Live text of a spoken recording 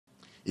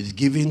is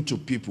given to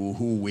people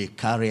who will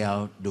carry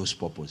out those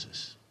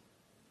purposes.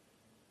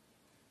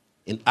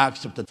 In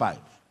Acts chapter 5,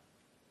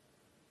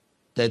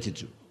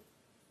 32.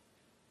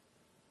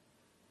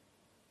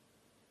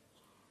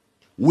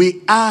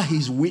 We are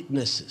his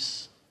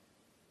witnesses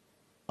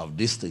of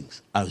these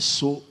things, and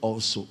so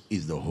also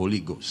is the Holy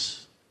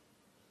Ghost,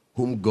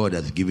 whom God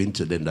has given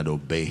to them that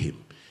obey him.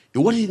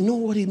 You know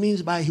what he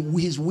means by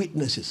his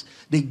witnesses?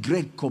 The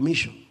Great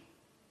Commission.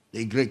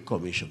 The Great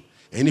Commission.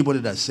 Anybody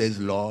that says,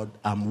 Lord,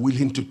 I'm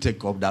willing to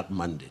take up that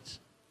mandate.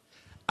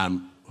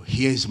 And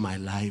here's my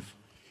life.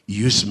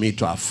 Use me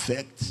to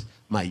affect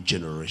my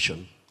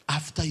generation.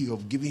 After you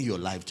have given your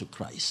life to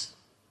Christ,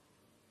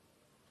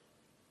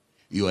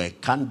 you are a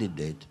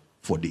candidate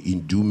for the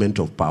endowment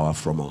of power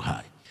from on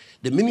high.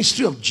 The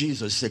ministry of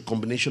Jesus is a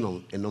combination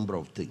of a number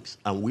of things.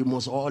 And we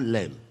must all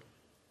learn.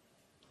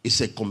 It's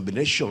a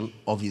combination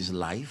of his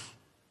life.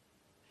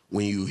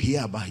 When you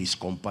hear about his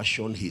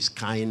compassion, his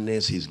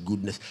kindness, his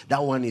goodness,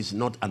 that one is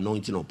not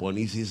anointing upon,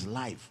 it's his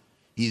life,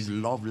 his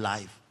love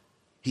life,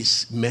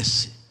 his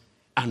mercy,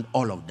 and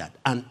all of that.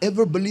 And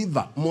every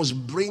believer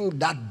must bring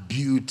that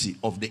beauty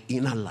of the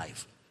inner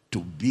life to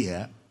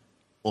bear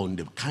on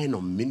the kind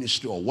of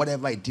ministry or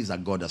whatever it is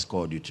that God has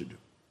called you to do.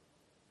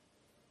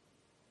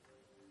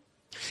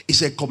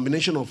 It's a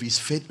combination of his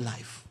faith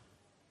life.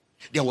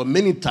 There were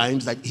many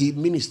times that he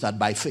ministered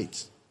by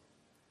faith.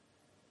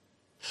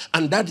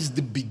 And that is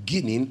the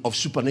beginning of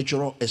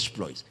supernatural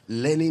exploits.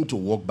 Learning to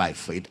walk by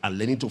faith and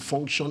learning to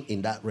function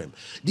in that realm.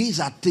 These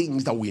are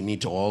things that we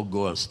need to all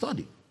go and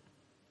study.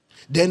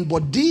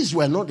 But these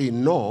were not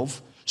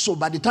enough. So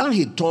by the time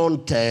he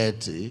turned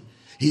 30,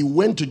 he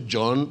went to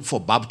John for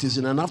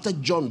baptism. And after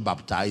John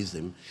baptized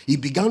him, he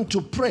began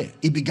to pray.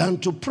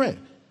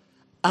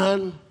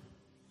 And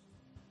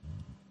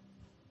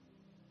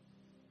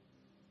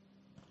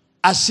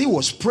as he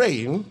was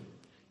praying,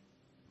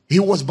 he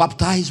was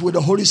baptized with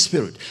the Holy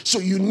Spirit. So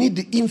you need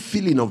the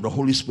infilling of the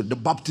Holy Spirit, the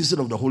baptism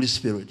of the Holy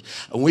Spirit.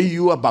 And when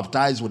you are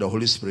baptized with the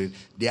Holy Spirit,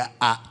 there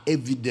are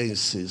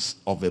evidences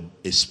of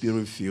a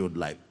spirit-filled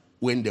life.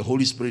 When the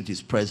Holy Spirit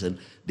is present,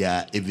 there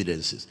are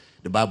evidences.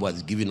 The Bible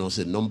has given us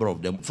a number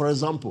of them. For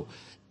example,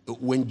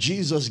 when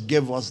Jesus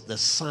gave us the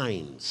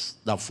signs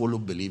that follow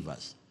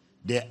believers,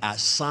 there are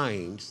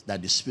signs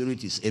that the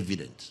Spirit is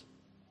evident.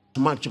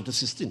 Mark chapter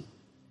 16.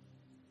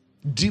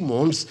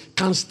 Demons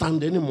can't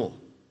stand anymore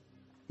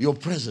your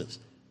presence.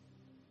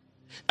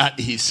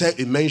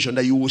 He mentioned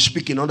that you will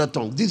speak in other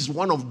tongues. This is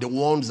one of the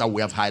ones that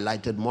we have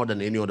highlighted more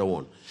than any other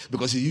one,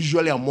 because he's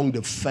usually among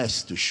the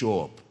first to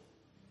show up.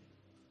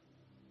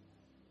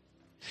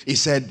 He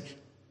said,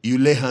 you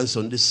lay hands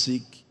on the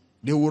sick,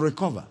 they will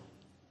recover.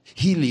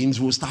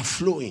 Healings will start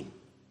flowing.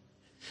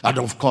 And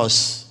of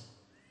course,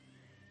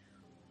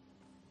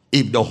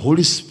 if the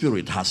Holy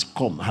Spirit has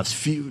come, has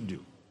filled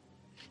you,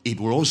 it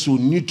will also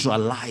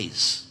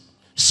neutralize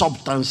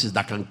substances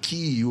that can kill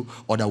you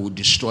or that will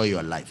destroy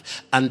your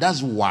life. And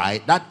that's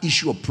why that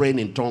issue of praying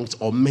in tongues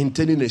or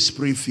maintaining a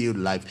spirit-filled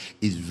life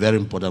is very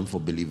important for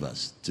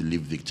believers to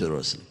live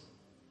victoriously.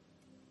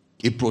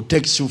 It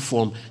protects you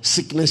from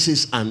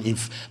sicknesses and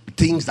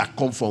things that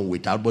come from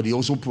without, but it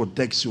also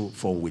protects you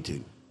from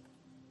within.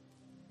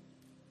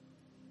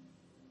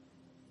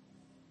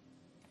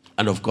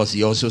 And of course,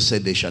 he also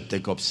said they shall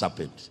take up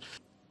serpents.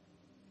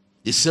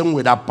 The same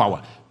way that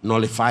power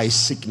nullifies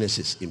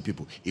sicknesses in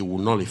people, it will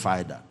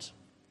nullify that.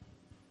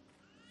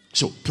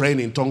 So praying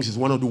in tongues is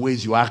one of the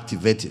ways you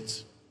activate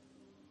it.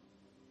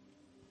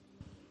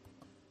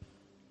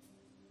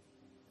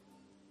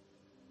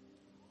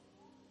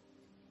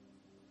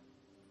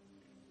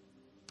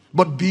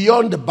 But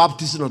beyond the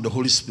baptism of the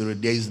Holy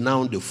Spirit, there is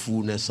now the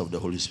fullness of the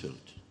Holy Spirit.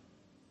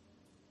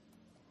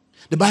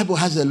 The Bible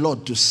has a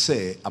lot to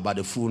say about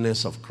the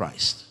fullness of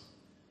Christ.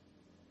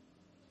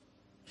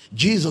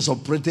 Jesus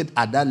operated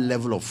at that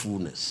level of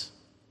fullness,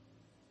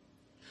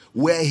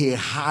 where he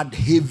had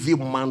heavy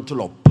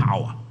mantle of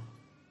power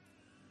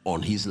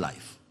on his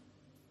life.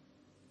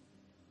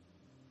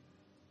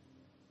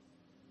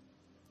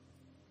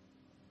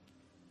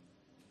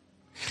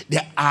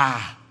 There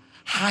are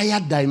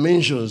higher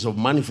dimensions of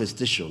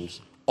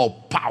manifestations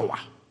of power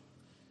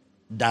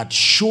that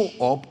show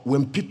up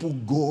when people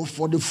go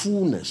for the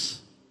fullness.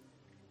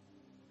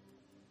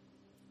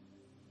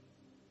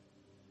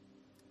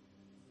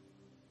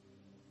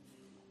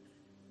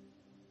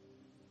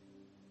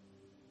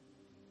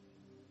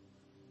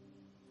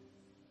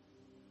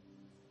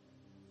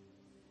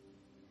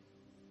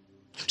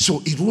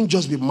 So it won't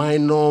just be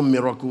minor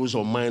miracles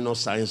or minor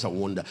signs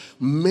and wonders.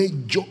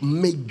 Major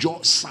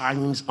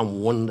signs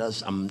and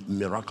wonders and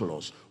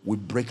miracles will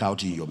break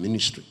out in your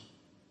ministry.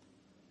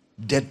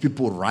 Dead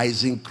people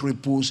rising,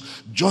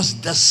 cripples,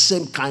 just the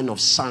same kind of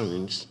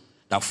signs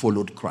that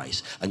followed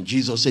Christ. And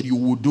Jesus said, you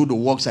will do the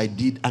works I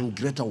did and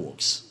greater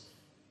works.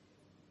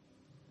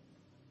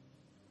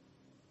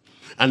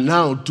 And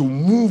now to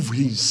move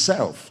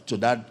himself to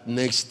that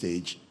next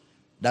stage,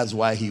 that's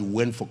why he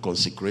went for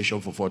consecration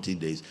for 40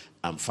 days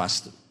and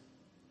fasting.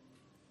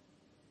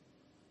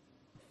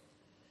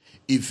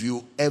 If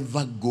you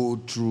ever go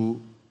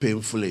through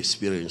painful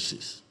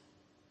experiences,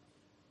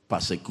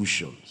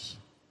 persecutions,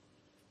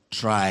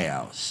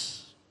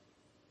 trials,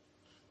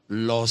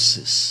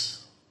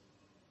 losses.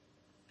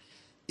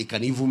 It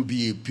can even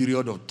be a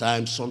period of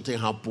time something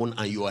happened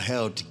and your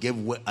health gave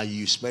way and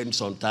you spend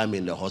some time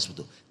in the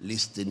hospital.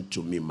 Listen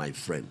to me, my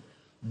friend.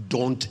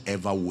 Don't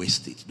ever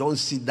waste it. Don't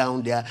sit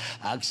down there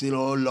asking,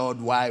 oh Lord,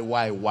 why?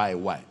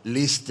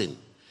 Listen.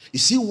 You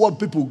see what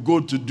people go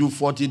to do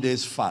 40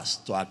 days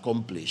fast to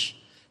accomplish?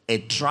 A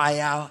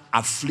trial,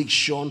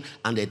 affliction,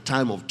 and a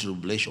time of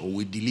tribulation.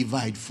 We deliver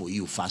it for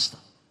you faster.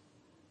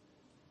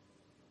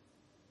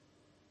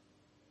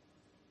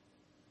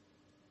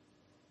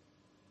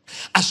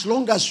 As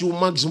long as you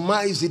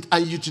maximize it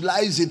and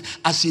utilize it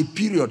as a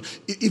period.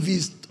 If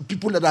it's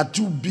people that are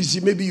too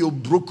busy, maybe you're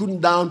broken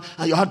down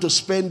and you have to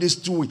spend this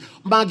 2 weeks,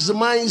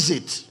 maximize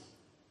it.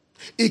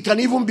 It can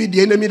even be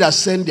the enemy that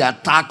sent the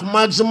attack.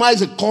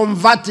 Maximize it,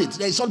 convert it.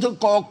 There is something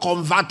called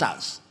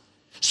converters.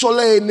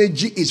 Solar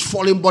energy is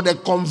falling, but the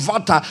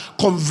converter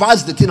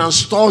converts the thing and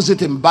stores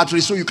it in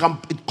battery so you can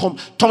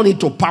turn it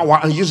to power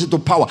and use it to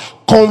power.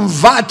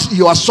 Convert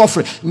your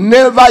suffering.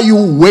 Never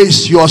you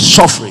waste your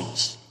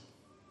sufferings.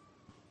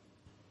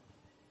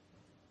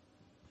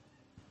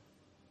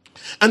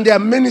 And there are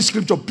many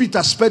scriptures.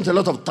 Peter spent a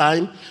lot of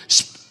time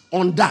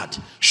on that,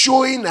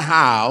 showing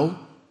how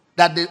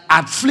that the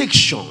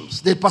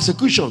afflictions, the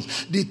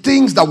persecutions, the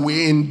things that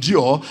we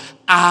endure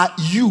are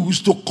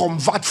used to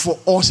convert for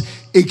us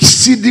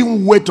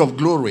exceeding weight of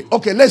glory.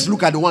 Okay, let's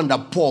look at the one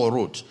that Paul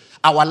wrote.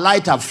 Our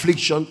light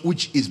affliction,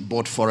 which is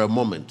but for a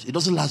moment. It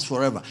doesn't last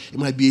forever. It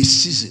might be a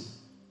season.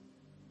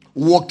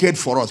 Worked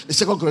for us.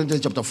 2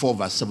 Corinthians chapter 4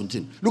 verse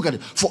 17. Look at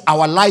it. For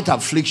our light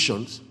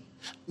afflictions,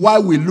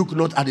 while we look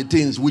not at the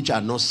things which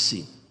are not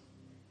seen.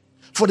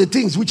 For the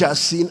things which are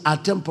seen are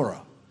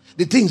temporal.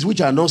 The things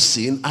which are not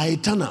seen are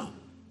eternal.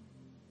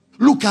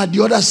 Look at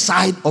the other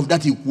side of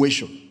that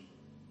equation.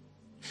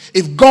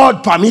 If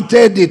God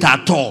permitted it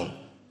at all,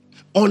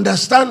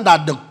 understand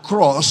that the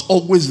cross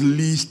always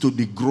leads to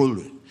the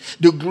glory.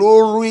 The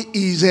glory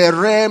is a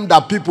realm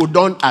that people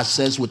don't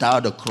access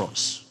without the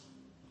cross.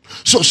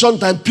 So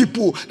sometimes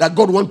people that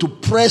God want to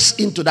press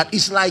into that,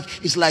 it's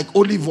like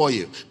olive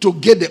oil. To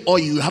get the oil,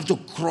 you have to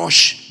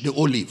crush the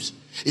olives.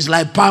 It's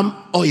like palm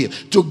oil.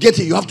 To get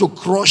it, you have to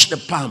crush the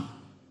palm.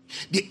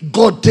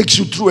 God takes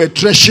you through a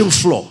threshing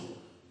floor.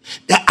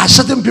 There are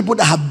certain people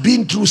that have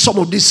been through some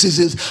of these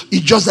seasons.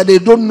 It's just that they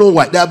don't know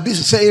why. They are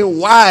busy saying,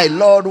 why,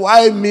 Lord?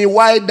 Why me?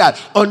 Why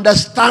that?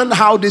 Understand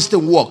how this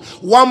thing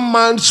works. One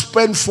man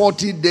spent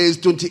 40 days,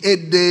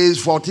 28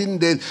 days, 14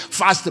 days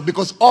fasting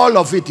because all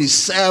of it is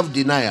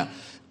self-denial.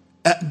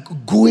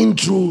 Going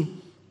through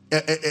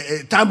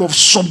a time of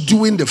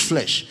subduing the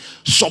flesh,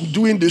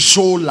 subduing the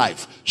soul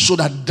life, so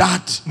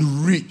that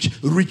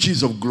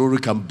riches of glory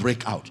can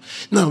break out.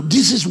 Now,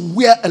 this is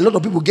where a lot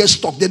of people get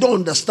stuck. They don't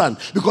understand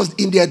because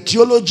in their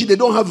theology, they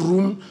don't have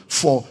room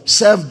for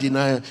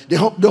self-denial. They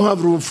don't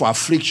have room for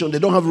affliction. They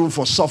don't have room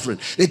for suffering.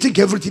 They think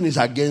everything is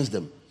against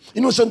them.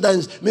 You know,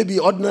 sometimes maybe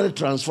ordinary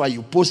transfer,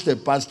 you post a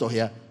pastor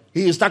here,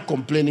 he will start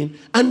complaining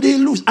and they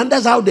lose. And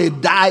that's how they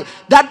die.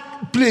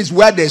 That place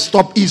where they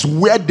stop is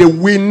where they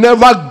will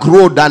never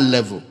grow that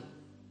level.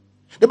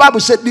 The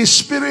Bible said the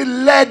Spirit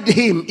led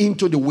him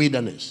into the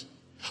wilderness.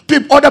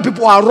 Other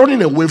people are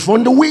running away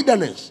from the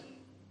wilderness.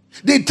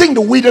 They think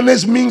the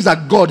wilderness means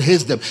that God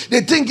hates them. They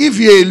think if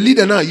you're a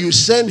leader now, you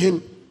send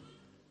him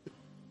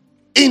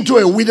into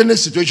a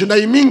wilderness situation, that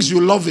it means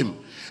you love him.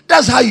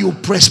 That's how you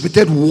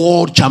precipitate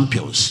world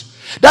champions.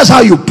 That's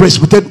how you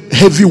precipitate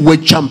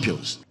heavyweight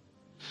champions.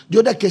 The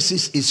other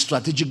cases is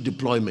strategic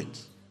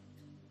deployment.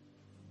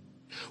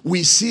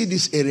 We see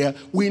this area.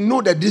 We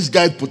know that this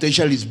guy's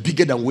potential is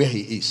bigger than where he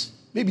is.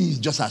 Maybe he's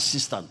just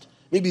assistant.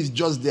 Maybe he's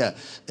just there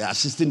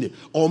assisting them.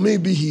 Or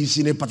maybe he's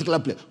in a particular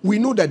place. We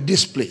know that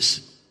this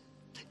place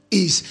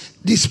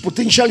this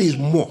potential is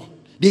more.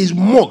 There is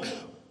more.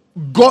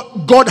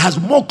 God has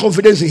more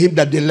confidence in him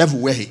than the level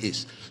where he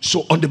is.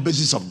 So on the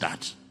basis of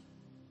that,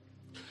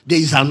 there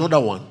is another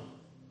one.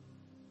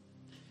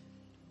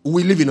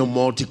 We live in a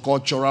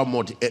multicultural,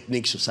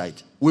 multi-ethnic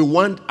society. We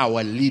want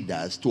our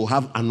leaders to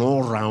have an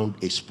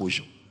all-round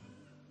exposure.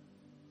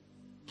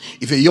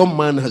 If a young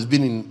man has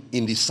been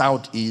in the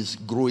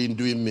Southeast, growing,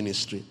 doing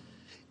ministry,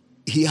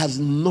 he has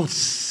not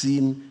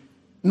seen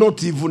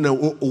not even a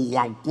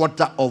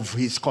 1/4 of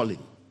his calling.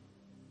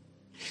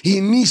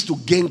 He needs to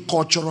gain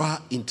cultural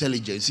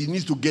intelligence. He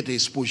needs to get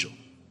exposure.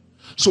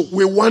 So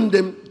we want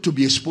them to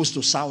be exposed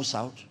to South.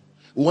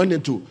 We want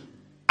them to,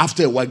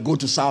 after a while, go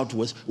to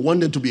Southwest. We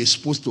want them to be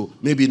exposed to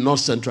maybe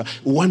North Central.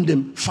 We want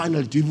them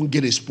finally to even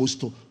get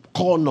exposed to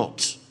Core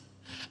North.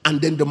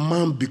 And then the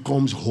man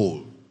becomes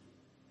whole.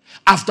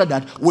 After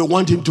that, we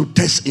want him to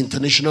test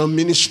international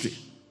ministry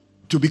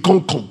to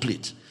become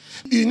complete.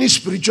 You need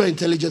spiritual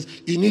intelligence.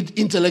 You need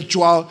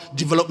intellectual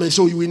development.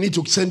 So we need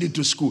to send it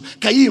to school.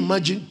 Can you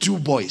imagine 2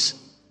 boys?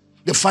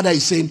 The father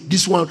is saying,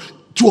 this one,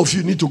 2 of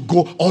you need to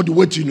go all the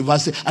way to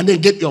university and then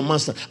get your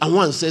master. And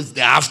one says,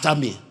 they're after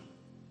me.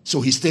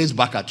 So he stays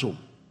back at home.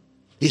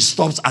 He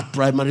stops at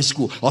primary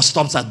school or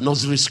stops at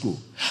nursery school.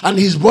 And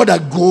his brother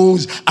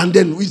goes, and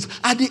then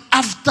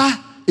after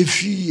a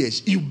few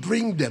years, you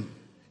bring them.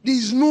 There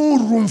is no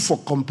room for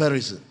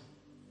comparison.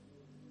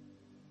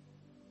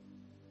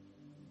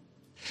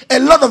 A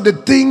lot of the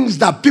things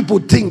that people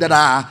think that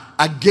are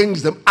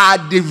against them are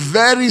the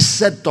very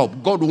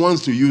setup God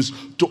wants to use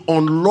to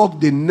unlock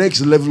the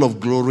next level of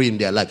glory in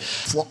their life.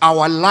 For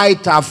our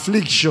light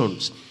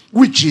afflictions,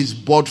 which is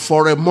but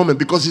for a moment,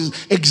 because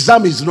his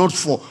exam is not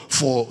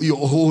for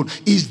your whole,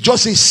 it's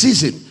just a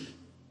season,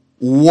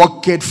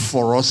 worketh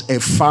for us a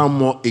far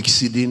more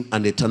exceeding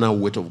and eternal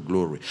weight of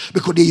glory.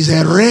 Because there is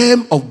a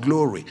realm of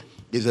glory.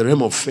 There's a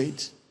realm of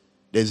faith.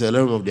 There's a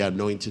realm of the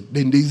anointing.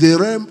 Then there's a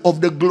realm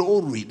of the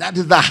glory. That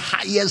is the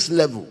highest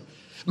level.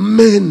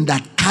 Men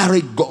that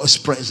carry God's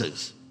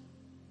presence.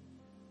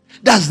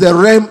 That's the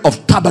realm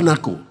of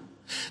tabernacle.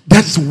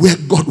 That's where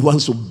God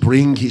wants to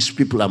bring his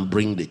people and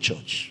bring the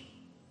church.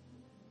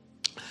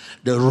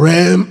 The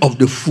realm of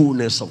the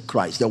fullness of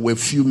Christ. There were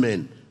few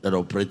men that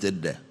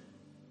operated there.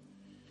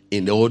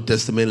 In the Old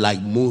Testament,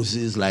 like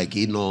Moses, like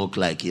Enoch,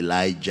 like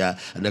Elijah,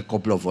 and a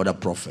couple of other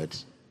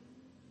prophets.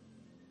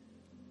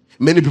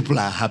 Many people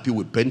are happy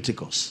with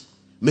Pentecost.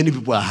 Many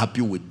people are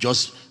happy with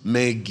just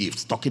mere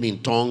gifts, talking in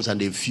tongues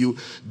and a few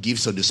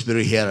gifts of the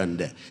Spirit here and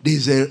there. There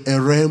is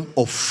a realm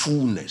of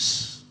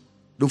fullness,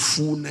 the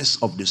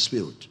fullness of the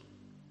Spirit.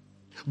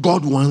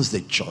 God wants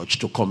the church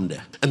to come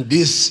there. And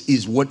this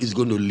is what is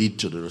going to lead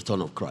to the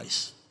return of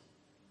Christ.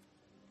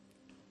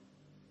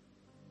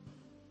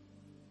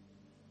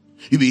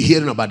 You'll be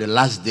hearing about the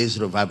last days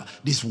revival.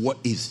 This is what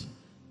is.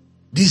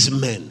 These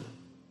men,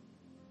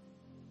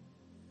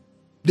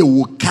 they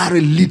will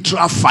carry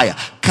literal fire,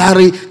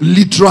 carry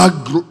literal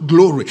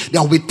glory.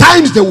 There will be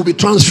times they will be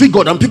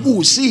transfigured and people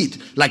will see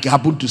it, like it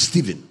happened to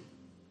Stephen.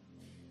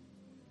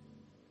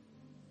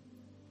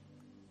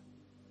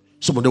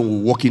 Some of them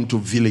will walk into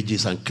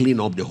villages and clean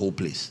up the whole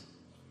place.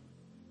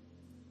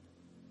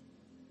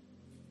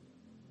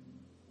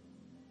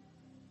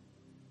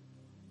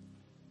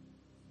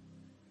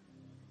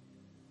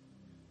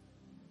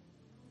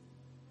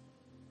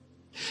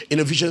 In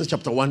Ephesians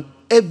chapter 1,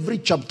 every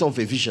chapter of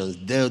Ephesians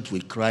dealt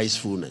with Christ's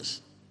fullness.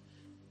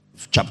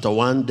 Chapter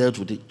 1 dealt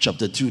with it.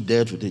 Chapter 2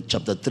 dealt with it.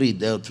 Chapter 3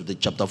 dealt with it.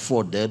 Chapter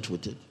 4 dealt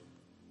with it.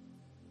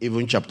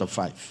 Even chapter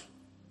 5.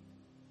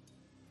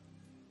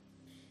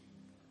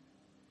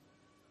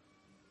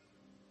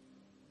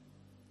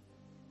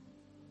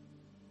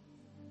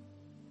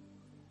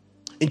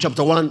 In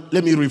chapter 1,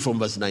 let me read from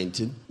verse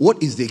 19.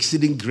 What is the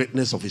exceeding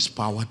greatness of his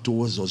power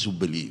towards us who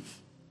believe?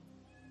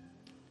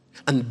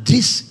 And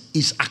this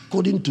is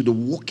according to the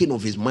working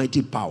of his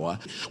mighty power,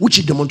 which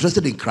he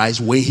demonstrated in Christ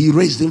when he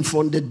raised him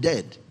from the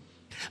dead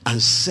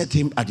and set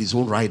him at his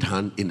own right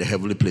hand in the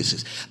heavenly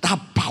places. That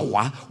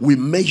power will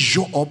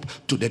measure up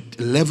to the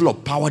level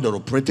of power that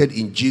operated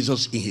in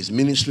Jesus in his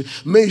ministry,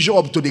 measure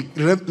up to the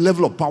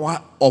level of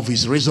power of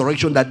his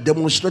resurrection that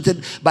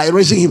demonstrated by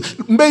raising him,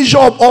 measure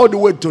up all the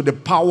way to the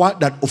power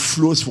that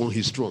flows from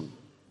his throne.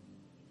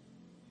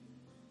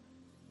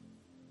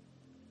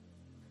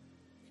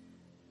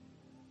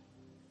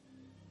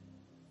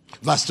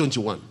 Verse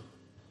 21.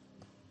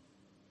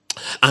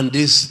 And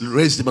this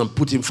raised him and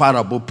put him far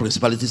above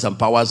principalities and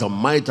powers and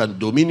might and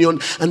dominion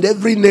and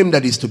every name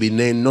that is to be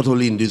named, not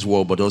only in this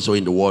world but also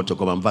in the world to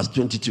come. And verse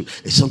 22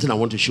 is something I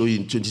want to show you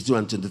in 22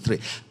 and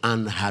 23.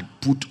 And had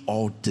put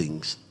all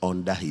things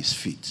under his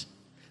feet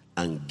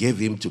and gave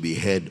him to be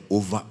head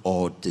over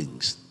all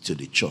things to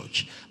the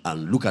church.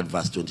 And look at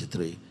verse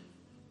 23.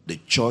 The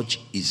church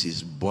is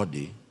his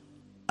body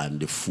and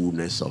the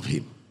fullness of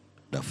him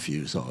that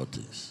fills all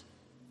things.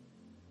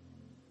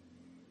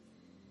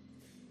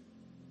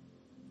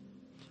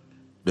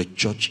 The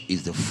church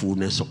is the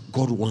fullness of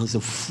God. Wants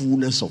the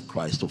fullness of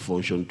Christ to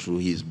function through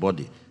his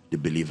body, the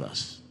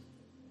believers.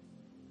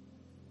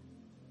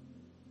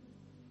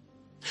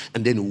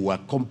 And then we will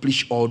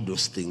accomplish all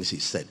those things he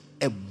said.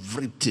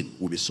 Everything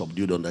will be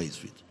subdued under his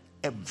feet.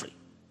 Every.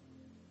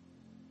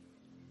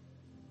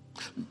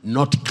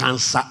 Not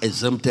cancer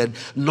exempted.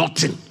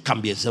 Nothing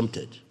can be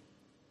exempted.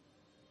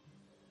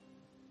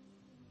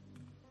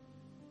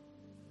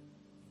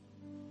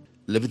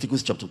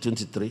 Leviticus chapter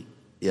 23.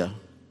 Yeah.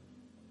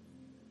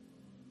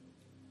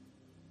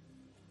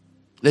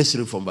 Let's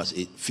read from verse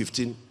 8,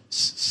 15,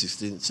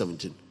 16,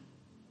 17.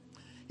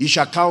 He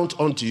shall count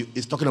unto you,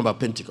 it's talking about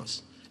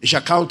Pentecost. He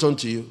shall count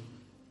unto you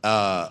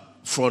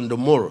from the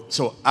morrow.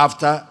 So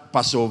after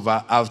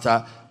Passover,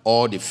 after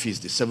all the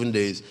feasts, the 7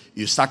 days,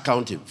 you start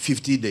counting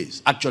 50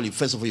 days. Actually,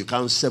 first of all, you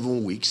count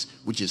 7 weeks,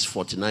 which is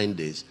 49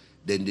 days.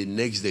 Then the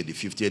next day, the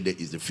 50th day,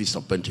 is the Feast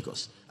of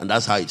Pentecost. And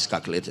that's how it's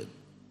calculated.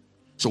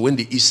 So when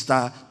the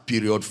Easter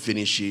period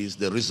finishes,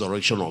 the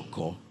resurrection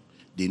occurs,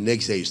 the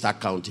next day you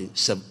start counting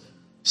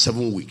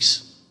 7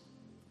 weeks.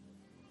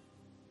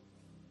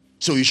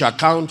 So you shall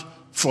count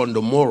from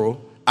the morrow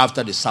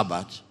after the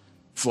Sabbath,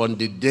 from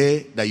the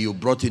day that you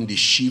brought in the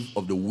sheaf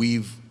of the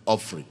weave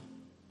offering.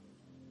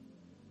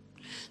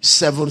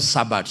 7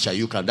 Sabbaths shall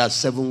you count. That's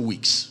 7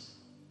 weeks.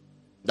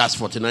 That's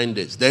 49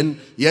 days. Then,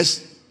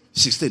 yes,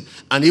 16.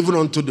 And even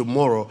unto the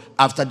morrow,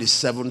 after the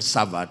seventh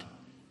Sabbath,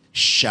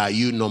 shall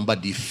you number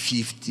the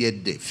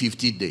 50th day,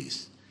 50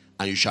 days.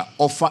 And you shall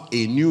offer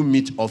a new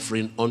meat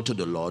offering unto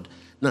the Lord.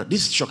 Now,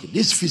 this is shocking.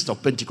 This feast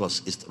of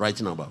Pentecost is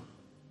writing about.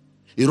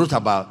 He wrote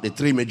about the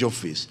three major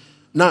feasts.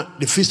 Now,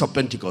 the feast of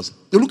Pentecost,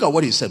 look at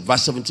what he said,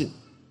 verse 17.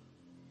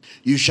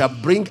 You shall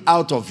bring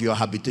out of your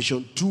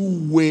habitation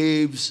 2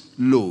 waves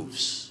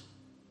loaves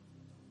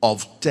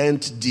of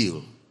 10th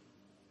deal,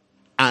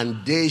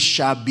 and they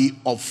shall be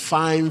of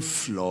fine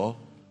flour,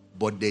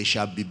 but they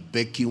shall be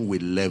baking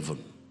with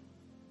leaven.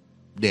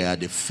 They are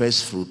the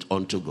first fruit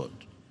unto God.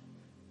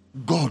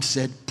 God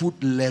said,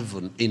 put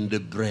leaven in the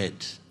bread.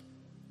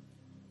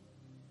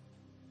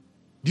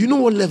 Do you know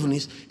what leaven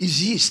is? It's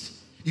yeast.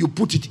 You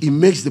put it, it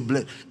makes the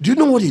bread. Do you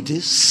know what it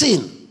is?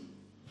 Sin.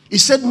 He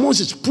said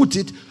Moses put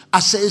it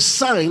as a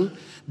sign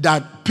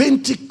that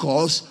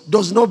Pentecost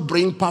does not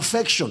bring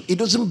perfection. It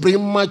doesn't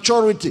bring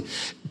maturity.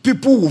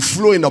 People will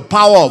flow in the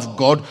power of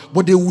God,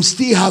 but they will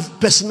still have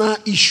personal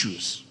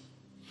issues.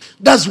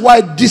 That's why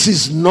this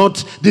is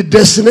not the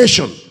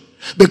destination.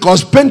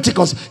 Because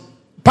Pentecost,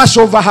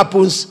 Passover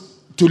happens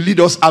to lead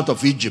us out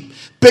of Egypt.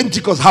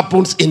 Pentecost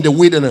happens in the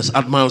wilderness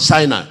at Mount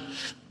Sinai.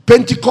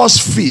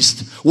 Pentecost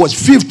feast was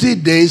 50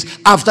 days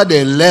after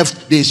they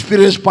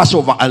experienced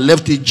Passover and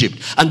left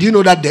Egypt. And do you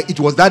know that it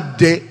was that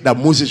day that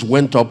Moses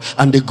went up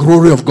and the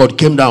glory of God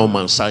came down on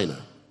Mount Sinai?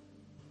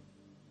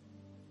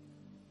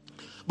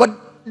 But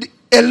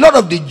a lot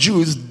of the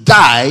Jews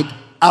died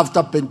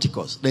after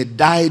Pentecost. They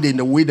died in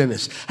the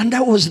wilderness. And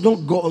that was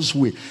not God's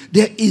way.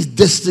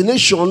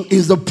 Destination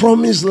is the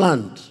promised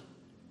land,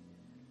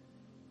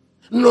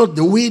 not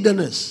the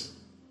wilderness.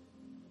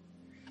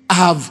 I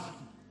have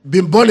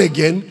been born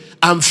again,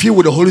 I'm filled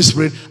with the Holy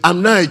Spirit,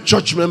 I'm now a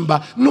church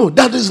member. No,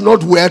 that is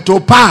not where to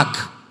park.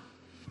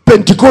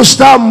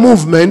 Pentecostal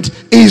movement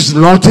is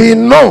not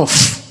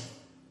enough.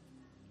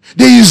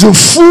 There is a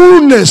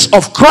fullness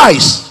of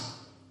Christ.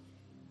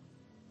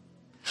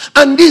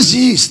 And this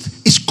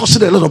yeast is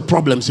causing a lot of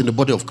problems in the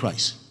body of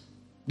Christ.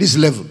 This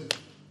leaven.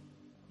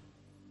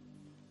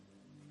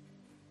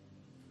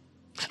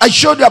 I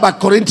showed you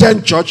about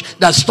Corinthian church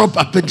that stopped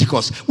at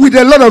Pentecost with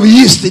a lot of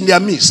yeast in their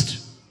midst.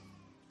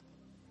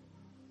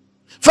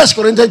 1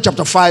 Corinthians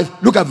chapter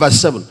 5, look at verse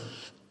 7.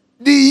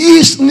 The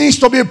yeast needs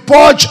to be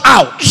purged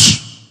out.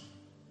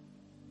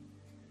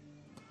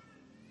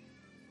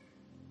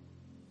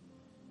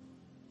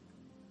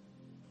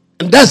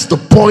 And that's the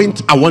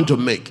point I want to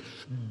make.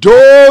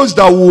 Those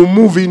that will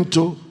move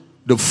into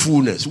the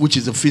fullness, which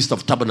is the Feast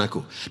of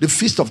Tabernacle. The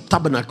Feast of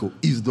Tabernacle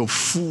is the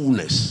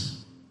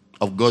fullness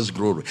of God's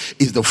glory.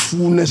 Is the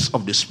fullness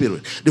of the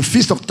Spirit. The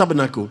Feast of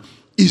Tabernacle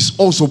is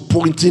also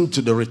pointing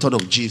to the return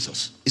of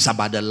Jesus. It's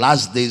about the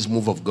last days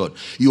move of God.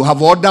 You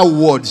have other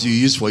words you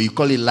use for it. You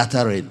call it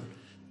latter rain.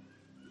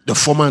 The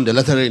former and the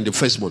latter rain, the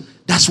first one.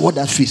 That's what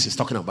that feast is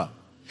talking about.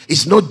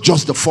 It's not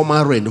just the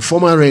former rain. The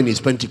former rain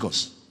is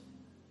Pentecost.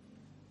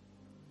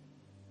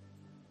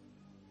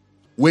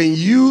 When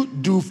you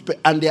do,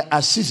 and there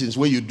are seasons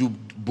where you do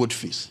both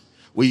feasts.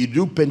 When you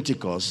do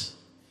Pentecost,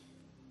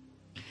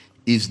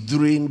 is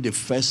during the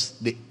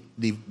first, the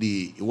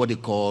what they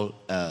call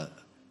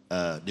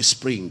the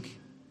spring,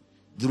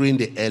 during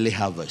the early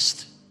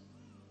harvest.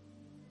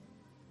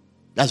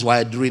 That's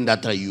why during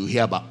that time you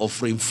hear about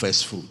offering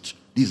first fruit.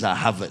 These are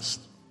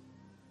harvest.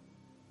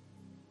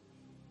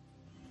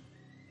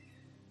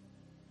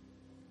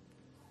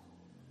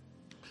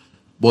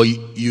 But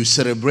you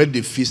celebrate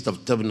the Feast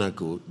of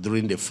Tabernacle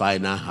during the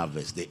final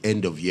harvest, the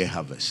end of year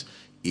harvest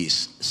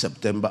is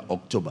September,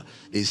 October.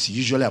 It's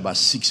usually about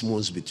 6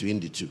 months between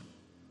the two.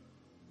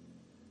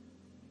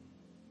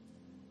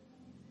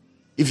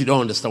 If you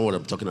don't understand what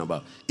I'm talking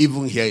about,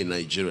 even here in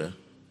Nigeria,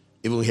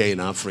 even here in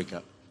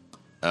Africa,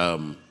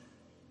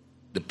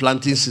 the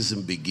planting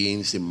season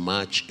begins in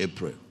March,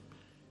 April.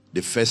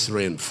 The first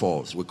rain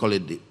falls. We call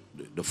it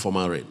the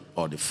former rain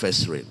or the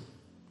first rain.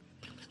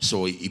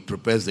 So it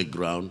prepares the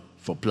ground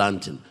for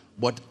planting.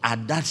 But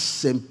at that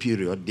same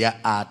period, there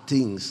are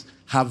things,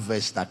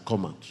 harvests that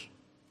come out.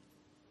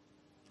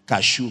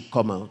 Cashew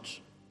come out.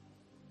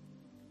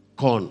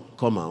 Corn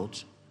come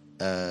out.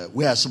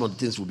 Where are some of the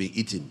things we'll be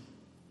eating?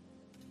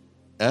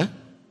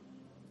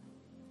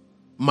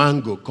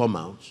 Mango come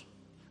out,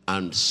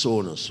 and so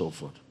on and so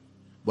forth.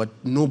 But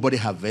nobody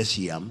harvests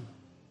yam.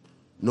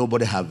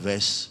 Nobody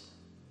harvests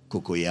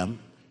cocoyam.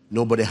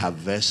 Nobody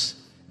harvests.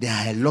 There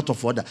are a lot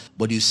of other.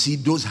 But you see,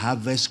 those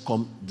harvests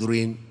come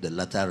during the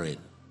latter rain.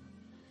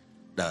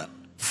 The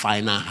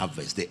final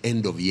harvest, the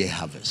end of year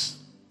harvest.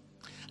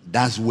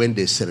 That's when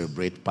they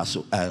celebrate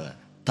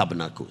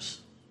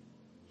tabernacles.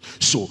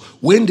 So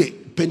when the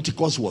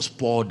Pentecost was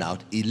poured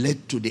out, it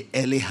led to the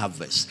early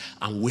harvest.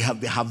 And we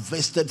have been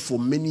harvested for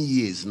many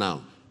years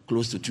now,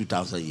 close to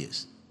 2,000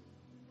 years.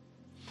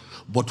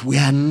 But we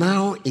are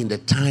now in the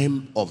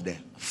time of the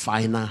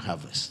final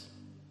harvest.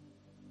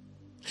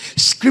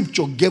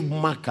 Scripture gave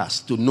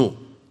markers to know.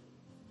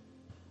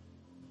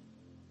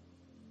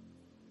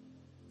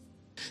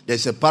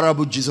 There's a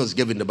parable Jesus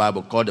gave in the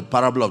Bible called the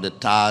parable of the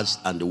tares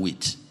and the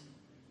wheat.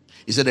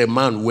 He said a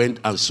man went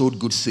and sowed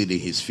good seed in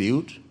his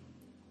field.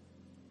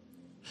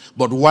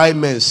 But while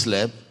men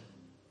slept,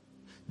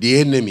 the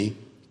enemy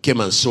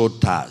came and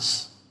sowed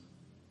tares.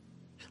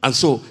 And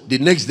so the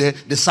next day,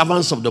 the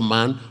servants of the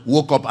man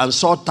woke up and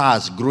saw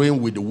tares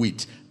growing with the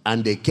wheat.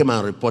 And they came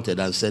and reported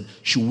and said,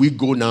 should we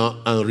go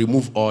now and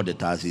remove all the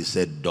tares? He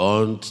said,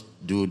 don't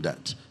do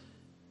that.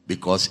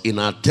 Because in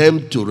an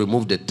attempt to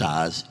remove the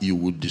tares, you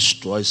will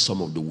destroy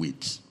some of the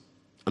wheat.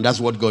 And that's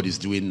what God is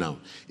doing now.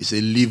 He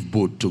said, leave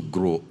both to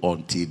grow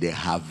until the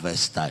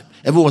harvest time.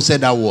 Everyone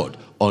said that word,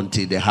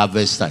 until the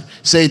harvest time.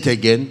 Say it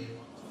again.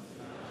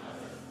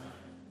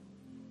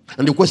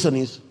 And the question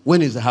is,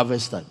 when is the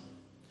harvest time?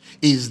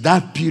 Is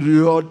that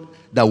period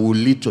that will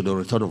lead to the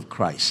return of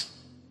Christ.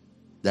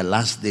 The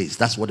last days.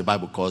 That's what the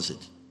Bible calls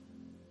it.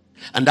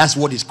 And that's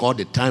what is called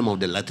the time of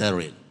the latter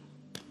rain.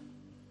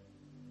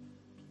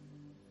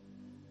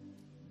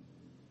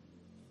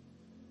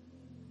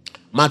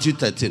 Matthew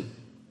 13.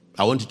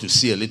 I want you to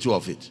see a little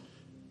of it.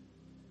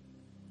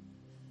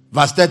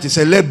 Verse 30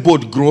 says, let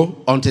both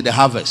grow until the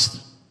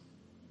harvest.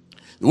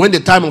 When the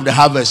time of the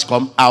harvest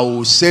comes, I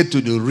will say to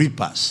the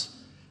reapers,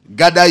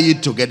 gather ye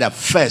together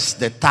first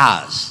the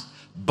tares,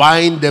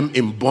 bind them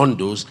in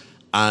bundles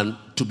and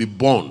to be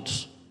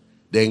burnt.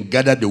 Then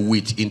gather the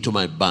wheat into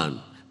my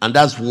barn. And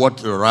that's what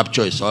the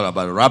rapture is all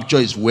about. Rapture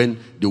is when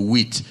the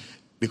wheat,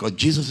 because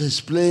Jesus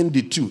explained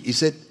the two. He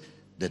said,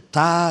 the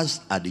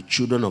tares are the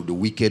children of the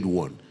wicked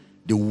one.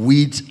 The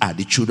wheat are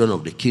the children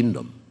of the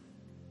kingdom.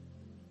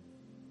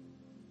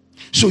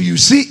 So you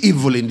see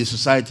evil in the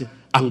society,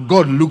 and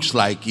God looks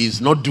like he's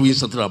not doing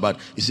something about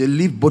it. He said,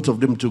 leave both of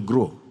them to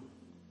grow.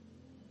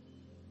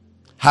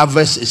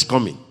 Harvest is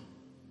coming.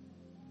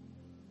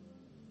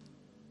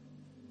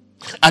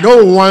 I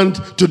don't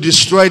want to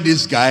destroy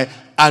this guy,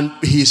 and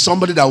he's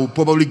somebody that will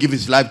probably give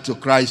his life to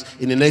Christ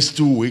in the next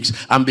 2 weeks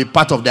and be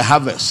part of the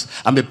harvest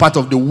and be part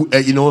of the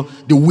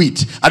the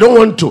wheat. I don't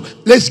want to.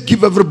 Let's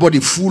give everybody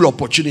full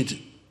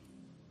opportunity.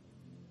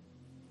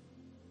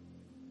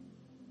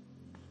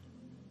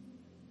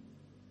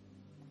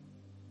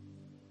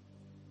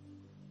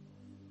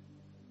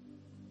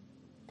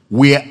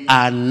 We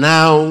are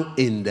now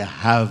in the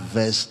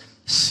harvest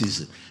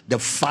season, the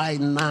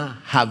final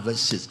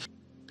harvest season.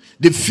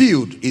 The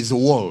field is the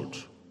world.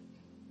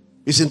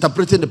 It's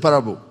interpreting the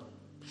parable.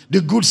 The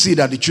good seed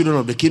are the children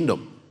of the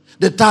kingdom.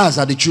 The tares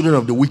are the children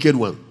of the wicked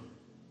one.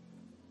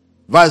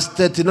 Verse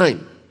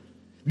 39.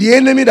 The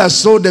enemy that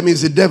sowed them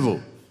is the devil.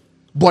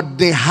 But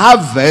the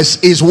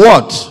harvest is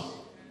what?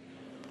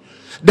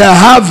 The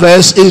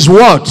harvest is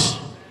what?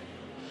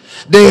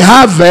 The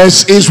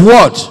harvest is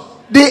what?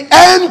 The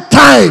end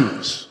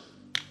times.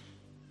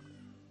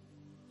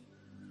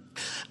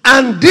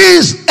 And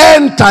this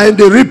end time,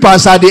 the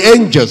reapers are the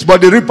angels.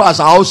 But the reapers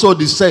are also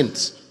the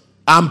saints.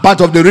 I'm part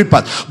of the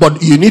reapers.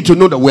 But you need to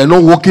know that we're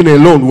not walking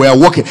alone. We are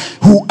walking.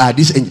 Who are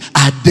these angels?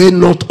 Are they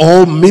not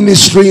all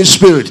ministering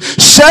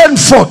spirits? Send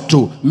forth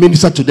to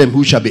minister to them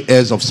who shall be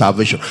heirs of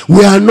salvation.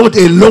 We are not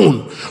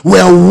alone. We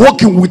are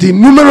working with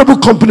innumerable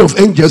company of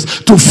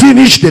angels to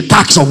finish the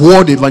task of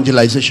world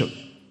evangelization.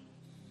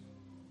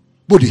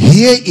 But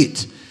hear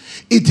it.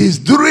 It is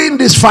during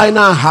this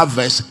final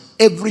harvest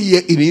every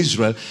year in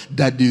Israel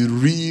that the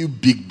real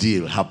big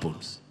deal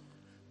happens.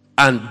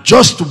 And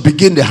just to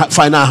begin the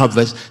final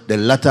harvest, the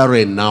latter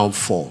rain now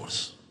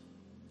falls.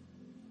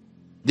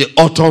 The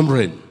autumn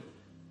rain.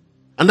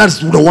 And that's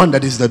the one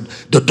that is the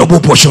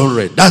double portion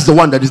rain. That's the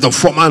one that is the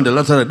former and the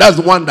latter rain. That's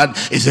the one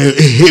that is a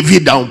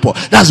heavy downpour.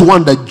 That's the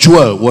one that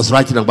Joel was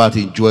writing about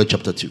in Joel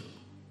chapter 2.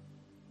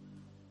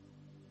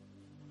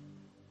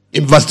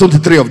 In verse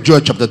 23 of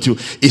Joel chapter 2,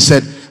 he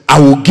said, I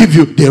will give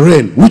you the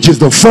rain, which is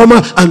the former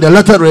and the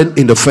latter rain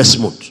in the first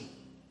month.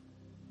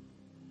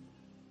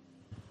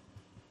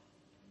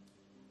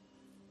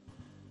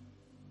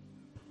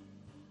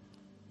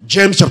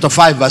 James chapter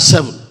 5 verse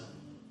 7.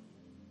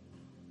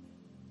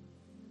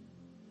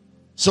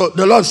 So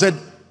the Lord said,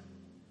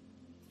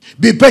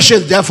 be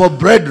patient therefore,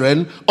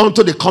 brethren,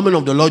 unto the coming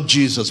of the Lord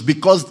Jesus,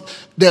 because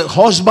the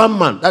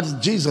husbandman, that is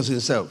Jesus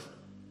himself,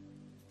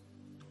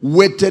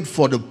 waited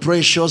for the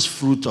precious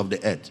fruit of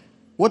the earth.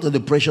 What are the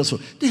precious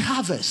fruit? The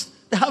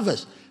harvest. The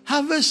harvest.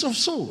 Harvest of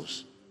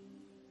souls.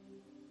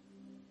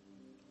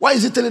 Why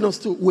is he telling us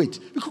to wait?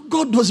 Because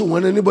God doesn't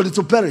want anybody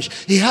to perish.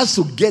 He has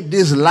to get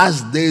these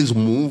last days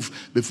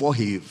move before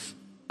he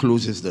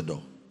closes the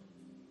door.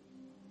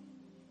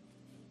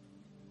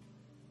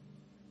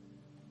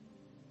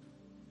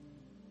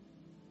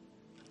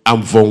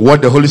 And from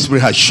what the Holy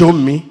Spirit has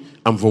shown me,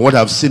 and from what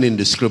I've seen in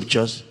the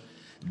scriptures,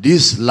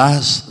 this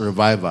last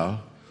revival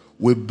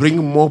will bring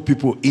more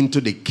people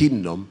into the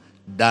kingdom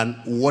than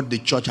what the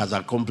church has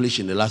accomplished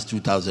in the last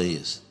 2,000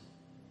 years.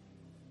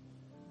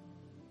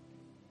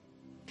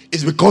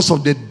 It's because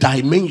of the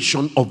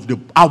dimension of the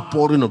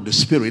outpouring of the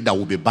Spirit that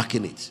will be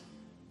backing it.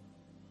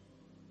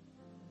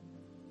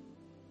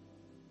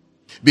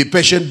 Be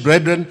patient,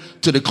 brethren,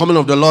 to the coming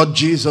of the Lord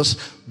Jesus.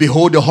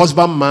 Behold, the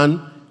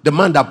husbandman, the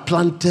man that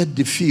planted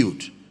the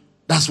field.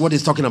 That's what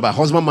he's talking about.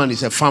 Husbandman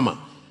is a farmer.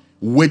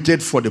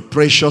 waited for the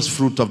precious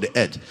fruit of the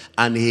earth,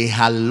 and he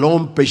had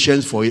long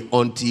patience for it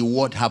until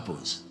what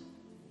happens?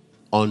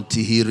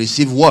 Until he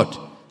received what?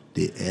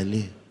 The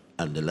early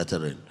and the latter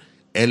rain.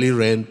 Early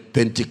rain,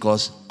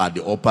 Pentecost at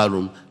the upper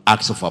room,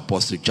 Acts of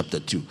Apostles chapter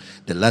 2.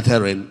 The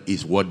latter rain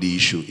is what the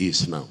issue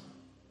is now.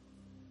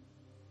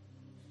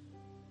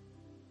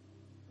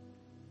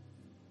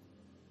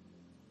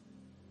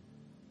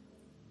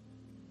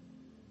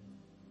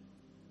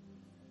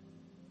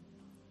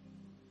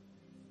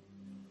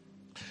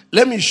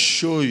 Let me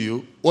show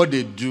you what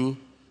they do.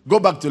 Go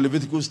back to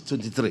Leviticus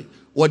 23.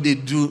 What they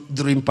do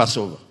during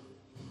Passover.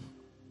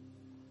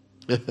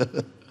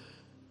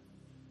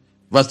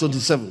 Verse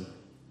 27.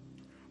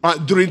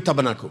 During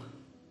Tabernacle.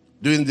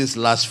 During this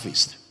last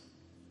feast.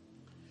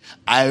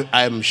 I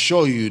am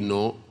sure you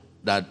know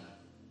that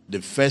the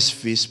first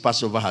feast,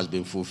 Passover, has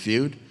been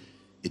fulfilled.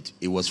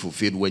 It was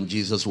fulfilled when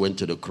Jesus went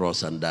to the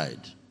cross and died.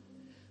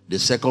 The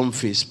second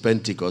feast,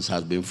 Pentecost,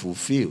 has been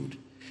fulfilled.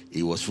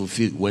 It was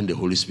fulfilled when the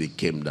Holy Spirit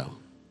came down.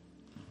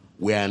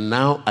 We are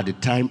now at the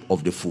time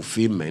of the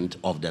fulfillment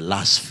of the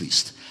last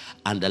feast.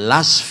 And the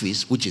last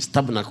feast, which is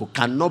Tabernacle,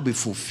 cannot be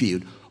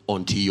fulfilled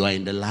until you are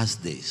in the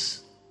last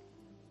days.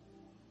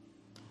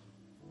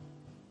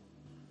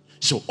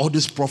 So all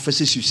these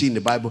prophecies you see in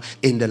the Bible,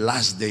 in the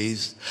last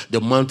days,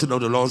 the mountain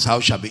of the Lord's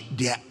house shall be,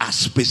 there are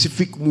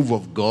specific move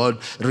of God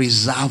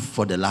reserved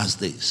for the last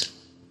days.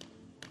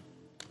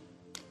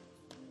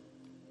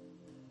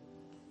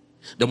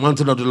 The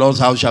mountain of the Lord's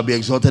house shall be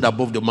exalted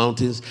above the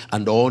mountains,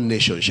 and all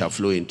nations shall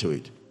flow into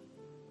it.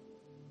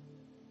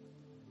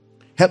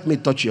 Help me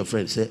touch your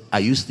friend. Say, are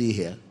you still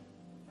here?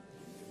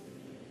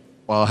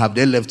 Or have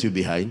they left you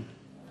behind?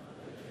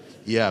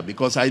 Yeah,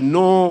 because I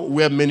know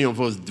where many of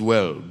us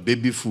dwell.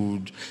 Baby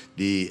food,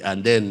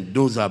 and then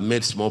those are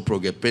made small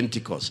progress,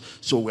 Pentecost.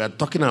 So we are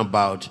talking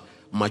about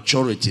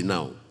maturity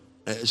now.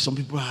 Some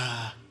people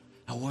are,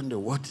 I wonder,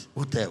 what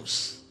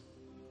else?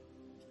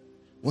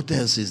 What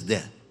else is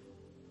there?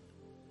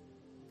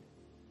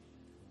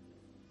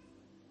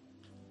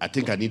 I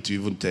think I need to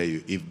even tell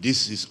you, if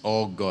this is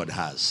all God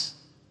has,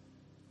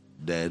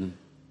 then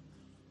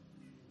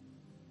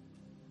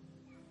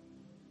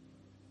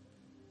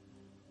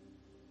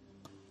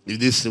if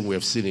this thing we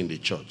have seen in the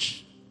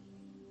church,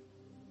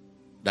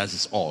 that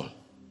is all,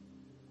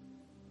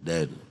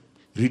 then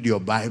read your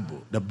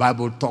Bible. The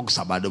Bible talks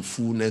about the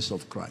fullness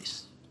of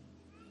Christ.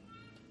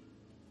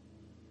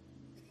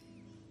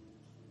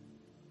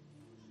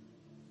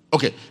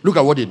 Okay, look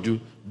at what they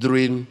do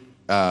during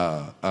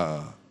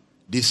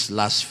this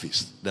last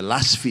feast. The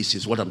last feast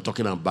is what I'm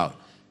talking about.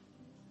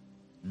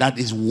 That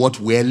is what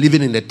we're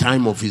living in the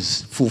time of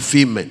his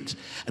fulfillment.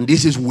 And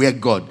this is where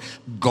God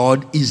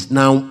is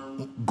now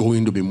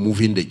going to be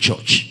moving the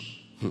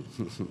church.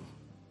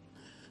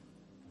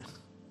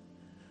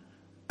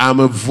 I'm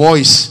a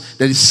voice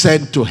that is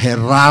sent to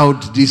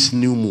herald this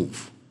new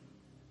move.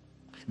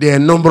 There are a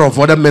number of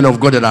other men of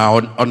God that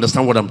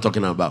understand what I'm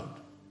talking about.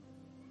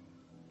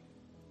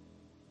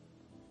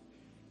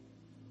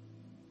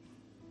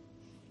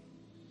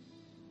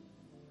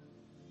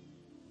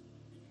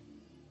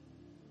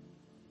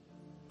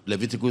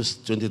 Leviticus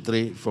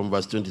 23 from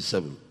verse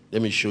 27.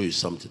 Let me show you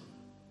something.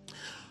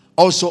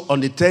 Also,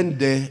 on the 10th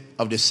day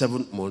of the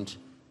 7th month,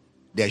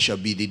 there shall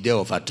be the day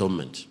of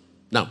atonement.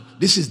 Now,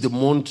 this is the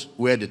month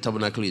where the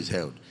tabernacle is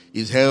held.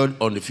 It's held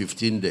on the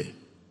 15th day.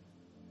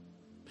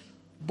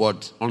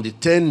 But on the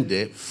 10th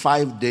day,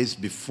 5 days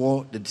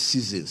before the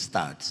season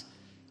starts,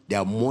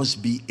 there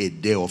must be a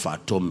day of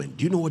atonement.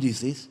 Do you know what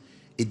this is?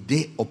 A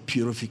day of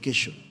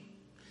purification.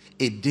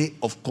 A day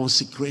of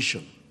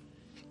consecration.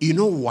 You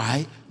know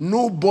why?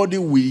 Nobody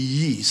with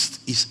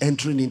yeast is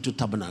entering into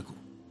tabernacle.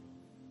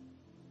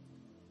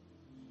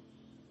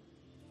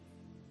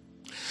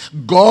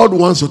 God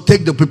wants to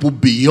take the people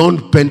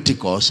beyond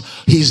Pentecost.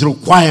 His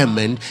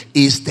requirement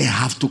is they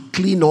have to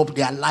clean up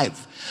their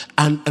life.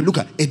 And look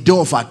at a day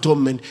of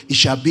atonement. It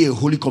shall be a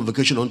holy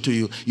convocation unto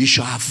you. You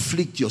shall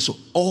afflict your soul.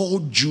 All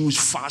Jews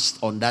fast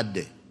on that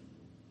day.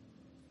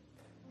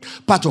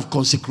 Part of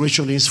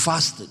consecration is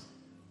fasting.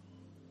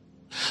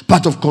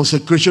 Part of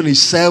consecration is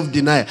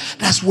self-denial.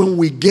 That's when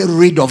we get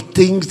rid of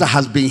things that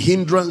has been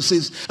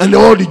hindrances. And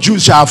all the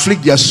Jews shall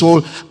afflict their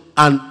soul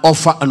and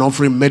offer an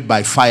offering made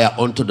by fire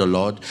unto the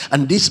Lord.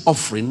 And this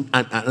offering,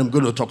 and I'm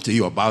going to talk to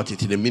you about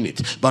it in a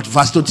minute. But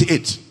verse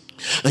 28.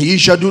 And ye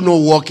shall do no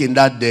work in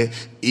that day.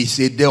 It's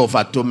a day of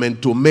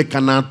atonement, to make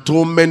an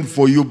atonement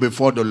for you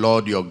before the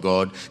Lord your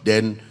God.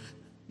 Then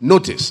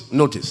notice.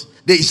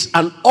 There is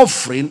an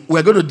offering.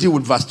 We're going to deal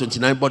with verse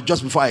 29, but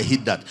just before I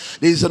hit that,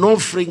 there is an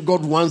offering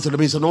God wants.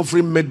 There is an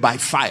offering made by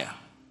fire.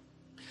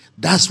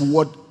 That's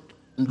what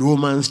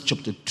Romans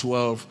chapter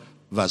 12,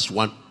 verse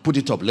 1. Put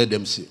it up. Let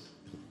them see.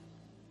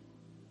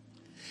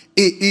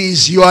 It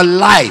is your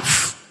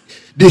life.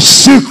 The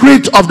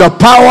secret of the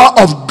power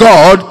of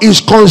God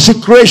is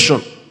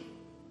consecration.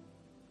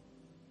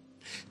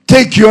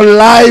 Take your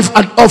life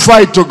and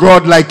offer it to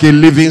God like a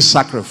living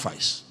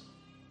sacrifice.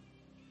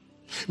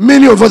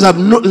 Many of us have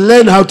not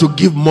learned how to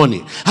give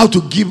money, how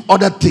to give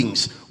other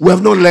things. We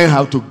have not learned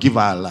how to give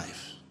our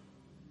life.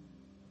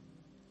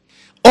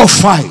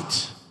 offer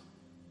it,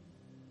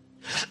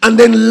 and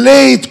then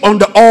lay it on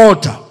the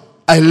altar.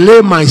 I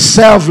lay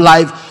myself,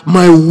 life,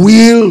 my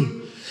will,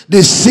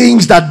 the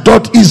things that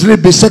doth easily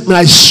beset me,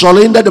 I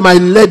surrender them, I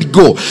let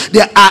go.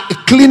 They are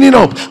cleaning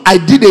up. I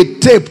did a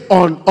tape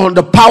on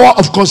the power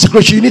of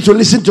consecration. You need to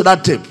listen to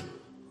that tape.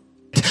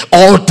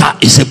 Altar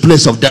is a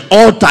place of death.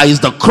 Altar is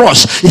the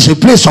cross. It's a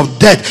place of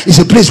death. It's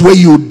a place where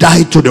you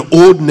die to the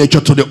old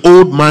nature, to the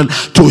old man,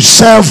 to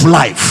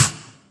self-life.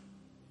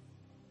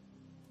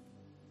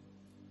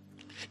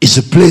 It's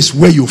a place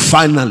where you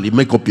finally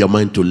make up your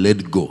mind to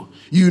let go.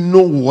 You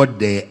know what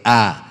they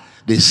are.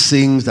 The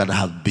things that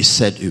have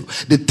beset you,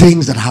 the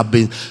things that have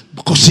been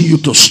causing you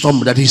to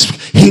stumble, that is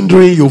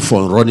hindering you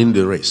from running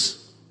the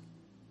race,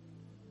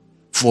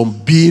 from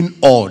being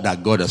all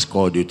that God has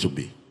called you to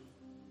be.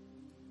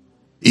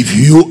 If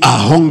you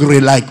are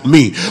hungry like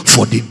me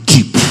for the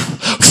deep,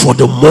 for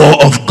the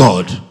more of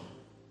God,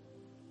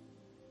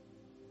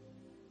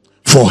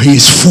 for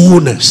his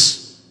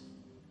fullness,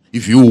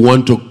 if you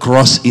want to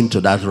cross into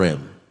that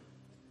realm,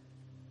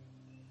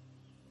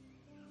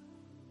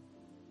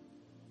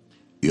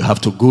 you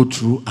have to go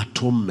through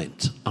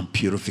atonement and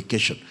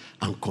purification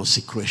and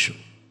consecration.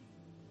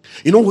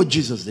 You know what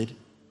Jesus did?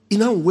 He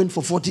now went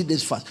for 40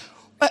 days fast.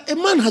 A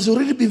man has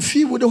already been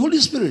filled with the Holy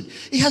Spirit.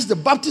 He has the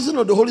baptism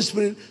of the Holy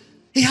Spirit.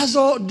 He has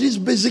all these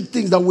basic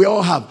things that we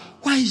all have.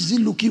 Why is he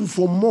looking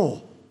for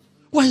more?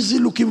 Why is he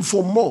looking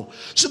for more?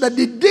 So that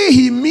the day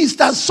he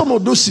missed out some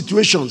of those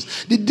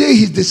situations, the day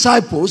his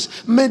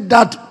disciples met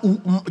that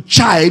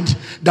child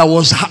that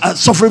was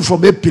suffering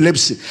from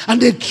epilepsy, and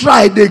they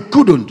tried, they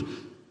couldn't.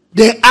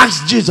 They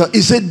asked Jesus,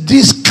 he said,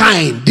 this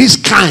kind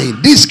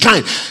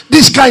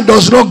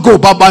does not go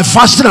but by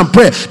fasting and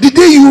prayer. The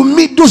day you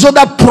meet those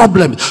other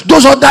problems,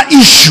 those other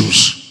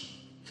issues,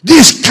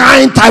 this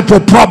kind type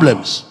of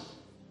problems,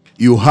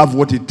 you have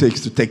what it takes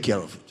to take care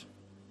of it.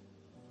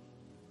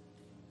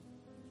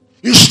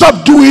 You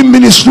stop doing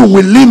ministry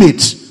with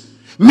limits,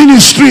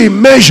 ministry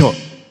in measure.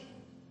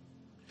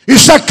 You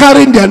start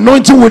carrying the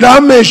anointing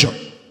without measure.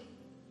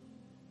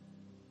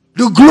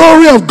 The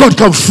glory of God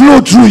can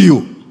flow through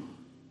you.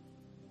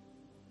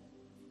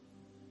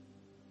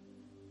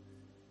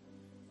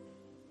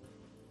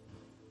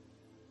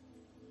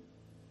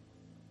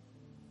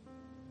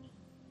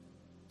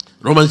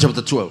 Romans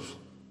chapter 12.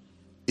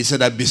 He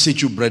said, I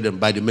beseech you, brethren,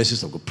 by the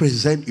mercies of God,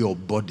 present your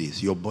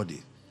bodies, your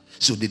body.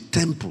 So the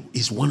temple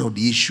is one of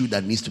the issues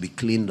that needs to be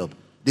cleaned up.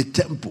 The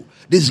temple,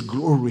 this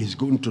glory is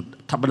going to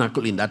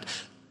tabernacle in that.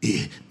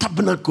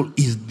 Tabernacle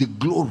is the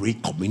glory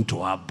coming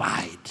to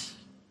abide.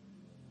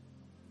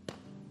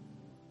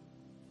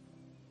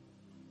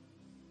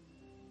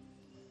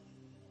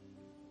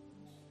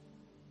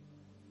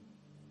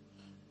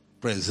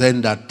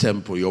 Present that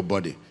temple, your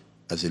body,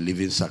 as a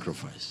living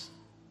sacrifice.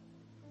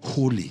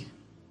 Holy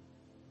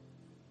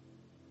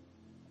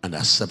and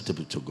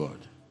acceptable to God.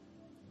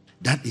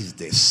 That is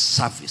the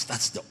service.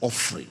 That's the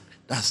offering.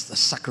 That's the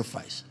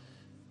sacrifice.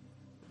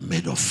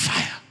 Made of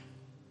fire.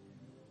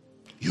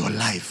 Your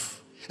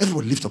life.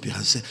 Everyone lift up your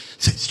hands and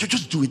say,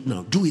 just do it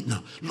now. Do it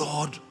now.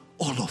 Lord,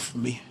 all of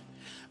me,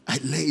 I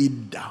lay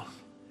it down.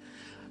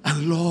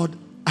 And Lord,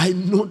 I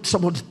know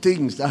some of the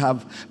things that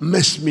have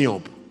messed me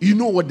up. You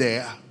know what they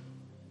are.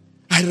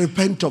 I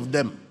repent of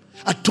them.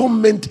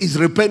 Atonement is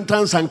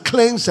repentance and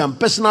cleanse and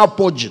personal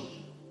purging.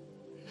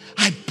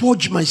 I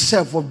purge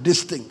myself of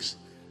these things.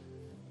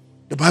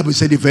 The Bible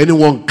said if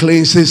anyone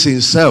cleanses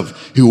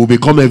himself, he will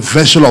become a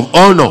vessel of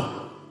honor,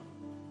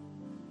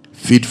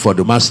 fit for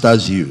the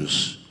master's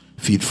use,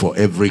 fit for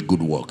every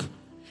good work.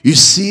 You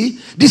see,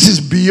 this is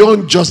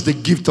beyond just the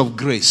gift of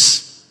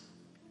grace.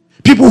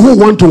 People who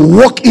want to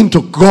walk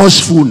into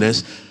God's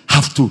fullness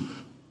have to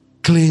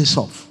cleanse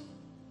off.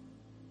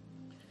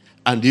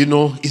 And you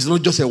know, it's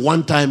not just a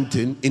one-time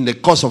thing. In the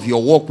course of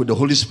your walk with the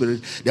Holy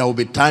Spirit, there will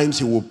be times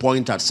he will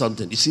point at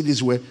something. You see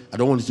this way? I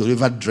don't want you to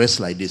ever dress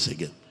like this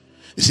again.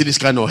 You see this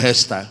kind of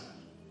hairstyle?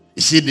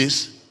 You see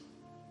this?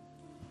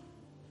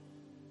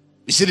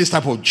 You see this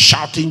type of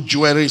shouting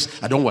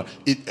jewelries? I don't want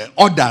it.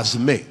 Others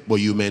may, but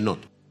you may not.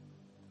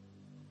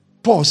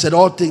 Paul said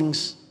all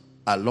things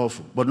are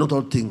lawful, but not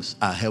all things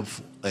are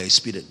helpful or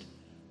expedient.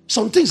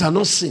 Some things are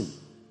not sin,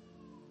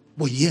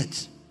 but yet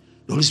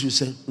the Holy Spirit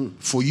said,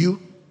 for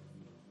you,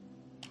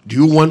 do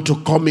you want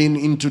to come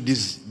into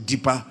this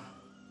deeper?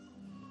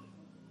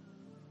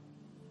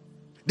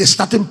 The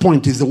starting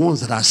point is the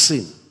ones that are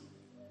sin.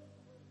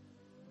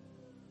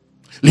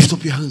 Lift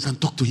up your hands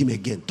and talk to him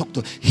again. Talk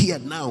to here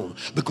now.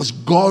 Because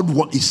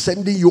God is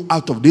sending you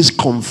out of this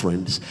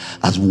conference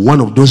as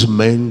one of those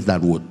men that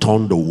will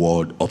turn the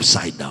world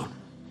upside down.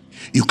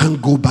 You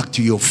can't go back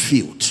to your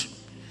field.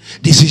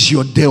 This is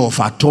your day of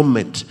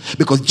atonement,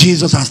 because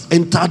Jesus has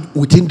entered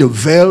within the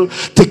veil,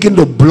 taking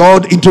the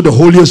blood into the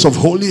holiest of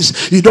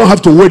holies. You don't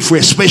have to wait for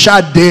a special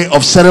day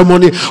of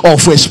ceremony or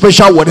for a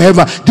special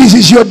whatever. This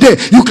is your day.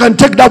 You can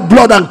take that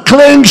blood and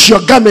cleanse your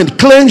garment,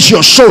 cleanse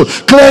your soul,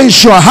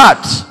 cleanse your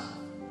heart.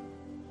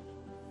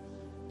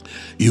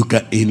 You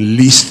can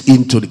enlist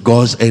into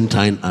God's end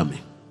time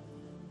army.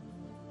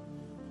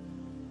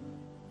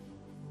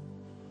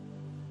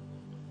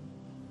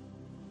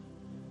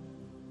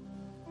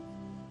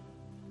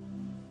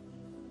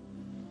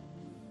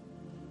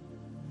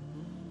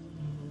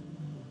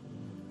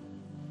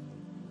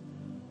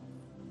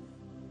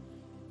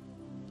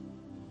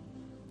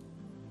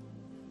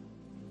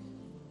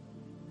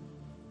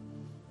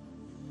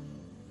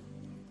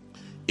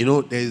 You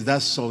know, there is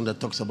that song that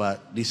talks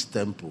about this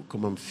temple.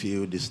 Come and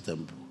feel this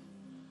temple.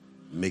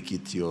 Make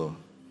it your...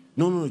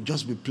 No,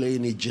 just be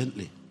playing it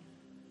gently.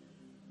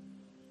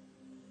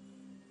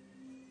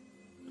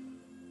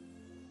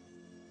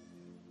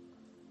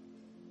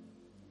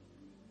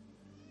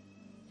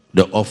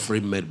 The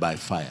offering made by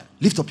fire.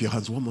 Lift up your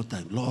hands one more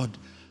time. Lord,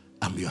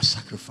 I'm your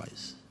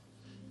sacrifice.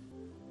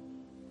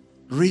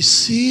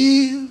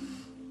 Receive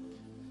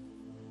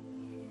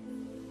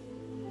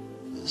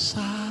the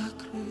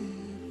sacrifice.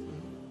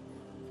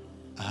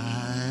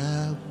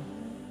 I am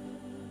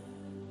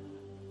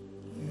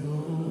your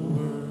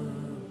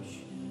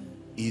worship.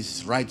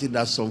 He's writing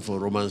that song for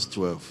Romans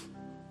 12.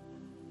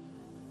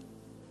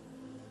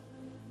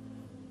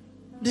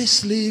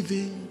 This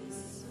living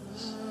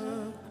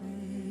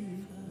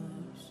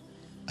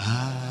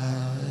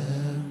I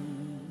am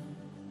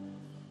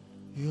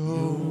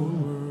your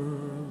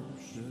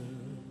worship.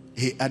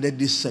 He added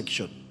this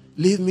section.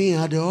 Leave me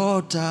at the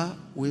altar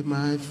with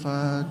my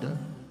Father.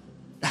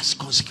 That's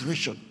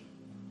consecration.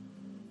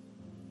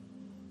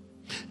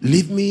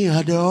 Leave me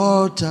at the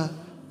altar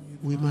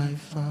with my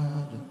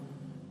Father.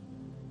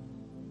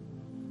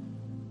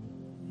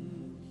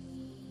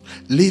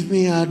 Leave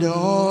me at the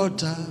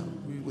altar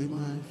with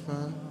my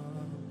Father.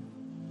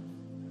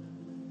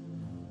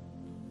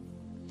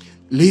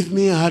 Leave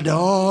me at the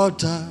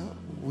altar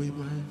with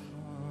my Father.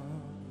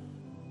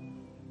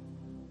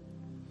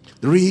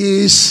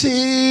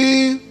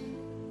 Receive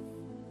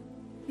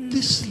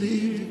this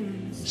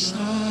living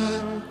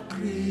sacrifice.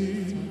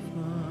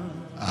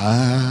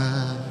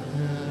 I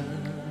am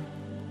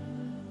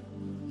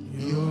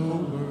your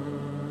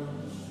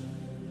word.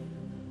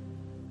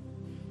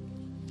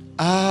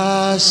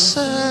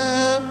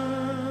 Accept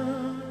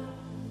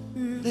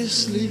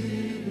this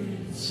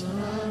living sacrifice.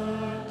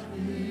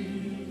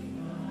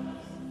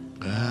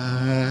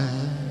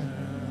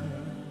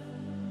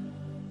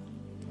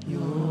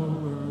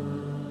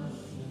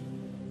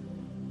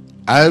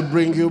 I'll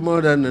bring you more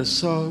than a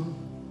song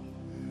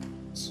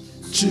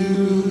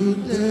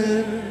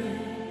today.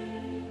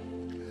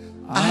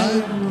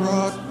 I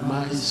brought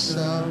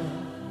myself.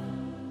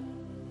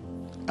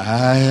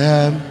 I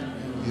am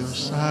your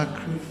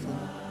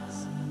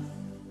sacrifice.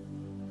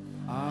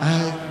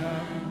 I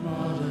am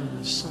more than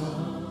a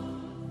song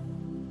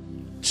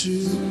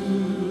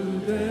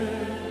today.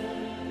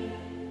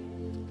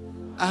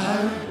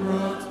 I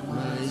brought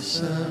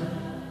myself.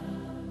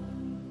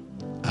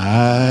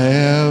 I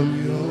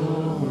am your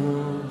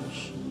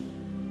worship.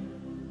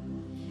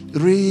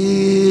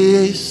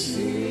 Receive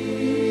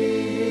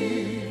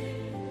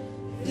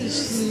this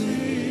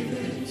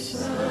living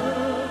sacrifice.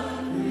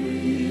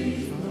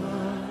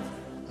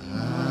 I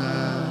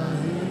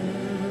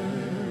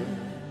am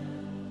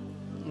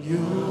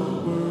your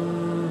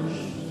worship.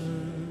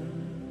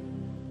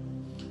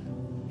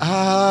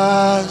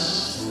 As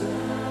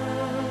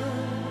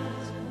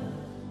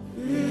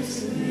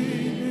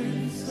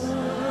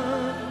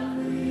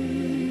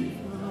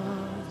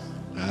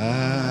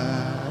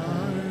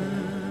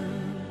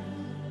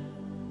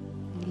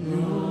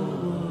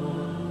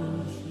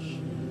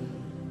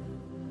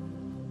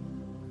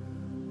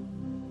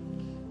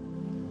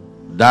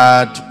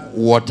that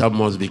water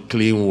must be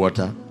clean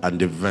water, and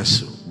the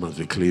vessel must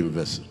be clean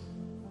vessel.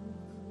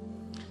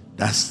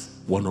 That's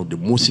one of the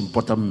most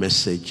important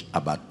message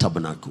about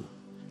tabernacle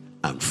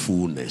and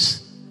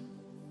fullness.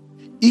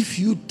 If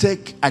you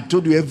take, I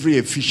told you every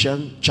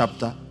Ephesians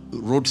chapter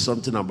wrote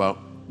something about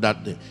that.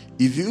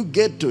 If you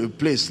get to a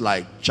place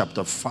like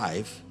chapter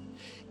 5,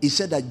 he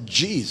said that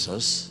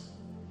Jesus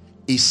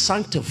is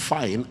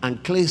sanctifying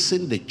and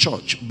cleansing the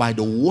church by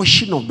the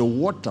washing of the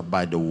water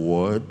by the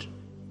word,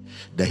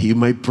 that he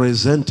might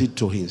present it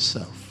to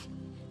himself,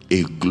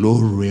 a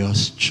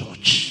glorious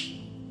church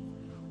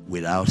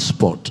without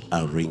spot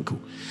and wrinkle.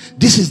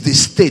 This is the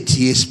state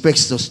he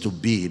expects us to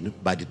be in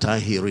by the time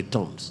he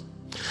returns.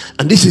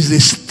 And this is the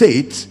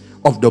state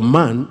of the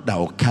man that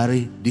will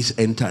carry this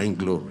entire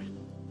glory.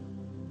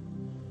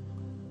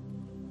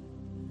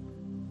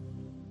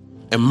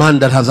 A man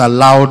that has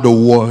allowed the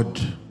word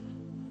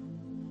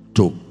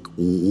to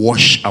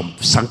wash and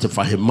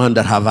sanctify. A man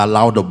that has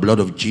allowed the blood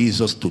of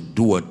Jesus to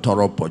do a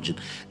thorough purging.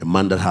 A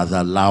man that has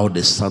allowed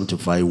the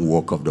sanctifying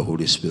work of the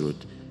Holy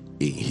Spirit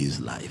in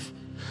his life.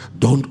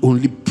 Don't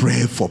only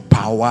pray for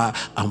power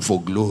and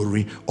for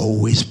glory.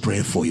 Always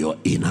pray for your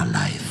inner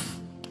life.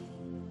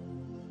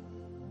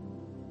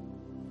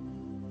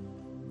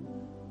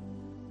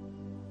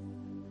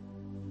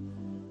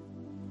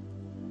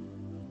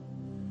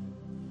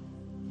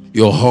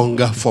 Your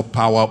hunger for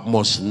power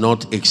must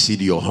not exceed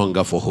your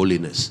hunger for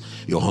holiness,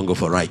 your hunger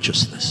for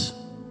righteousness.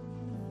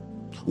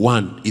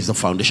 One is the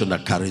foundation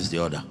that carries the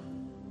other.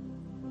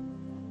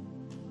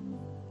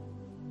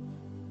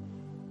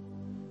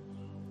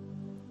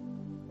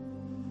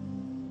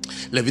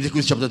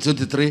 Leviticus chapter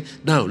 23.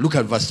 Now look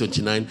at verse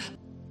 29.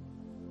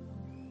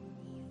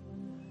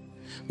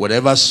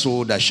 Whatever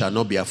soul that shall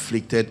not be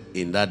afflicted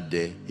in that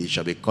day, he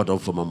shall be cut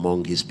off from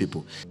among his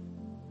people.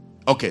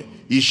 Okay,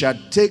 he shall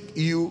take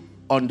you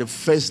on the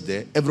first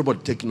day. Everybody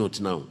take note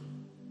now.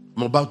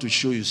 I'm about to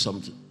show you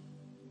something.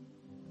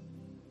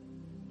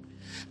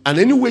 And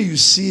anyway you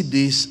see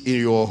this in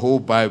your whole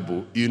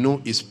Bible, you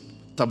know it's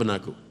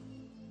tabernacle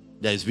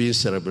that is being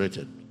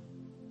celebrated.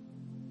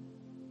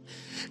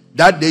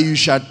 That day you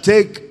shall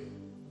take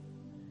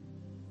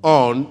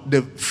on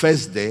the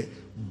first day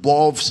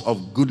boughs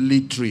of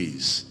goodly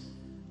trees,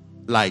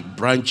 like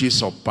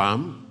branches of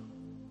palm,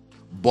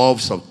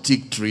 boughs of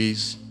thick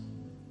trees,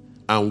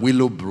 and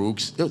willow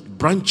brooks.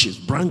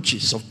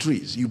 Branches of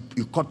trees. You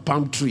cut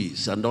palm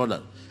trees and all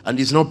that. And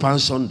it's not Palm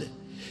Sunday.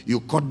 You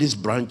cut these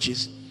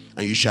branches,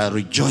 and you shall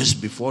rejoice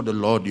before the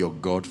Lord your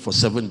God for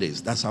 7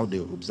 days. That's how they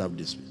observe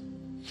this.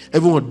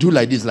 Everyone do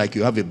like this, like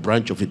you have a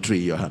branch of a tree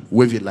in your hand.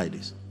 Wave it like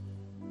this.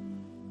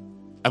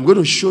 I'm going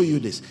to show you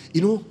this.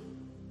 You know,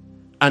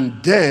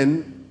 and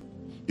then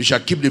you shall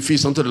keep the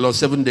feast unto the Lord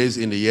 7 days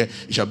in the year.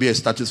 It shall be a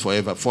statute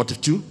forever.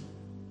 42.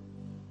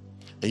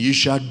 And you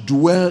shall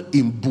dwell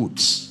in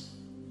booths.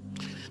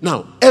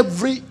 Now,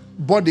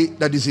 everybody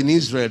that is in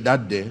Israel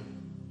that day,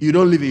 you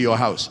don't live in your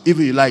house. If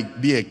you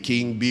like, be a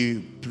king, be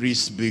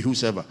priest, be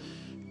whosoever.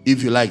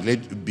 If you like,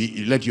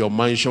 let your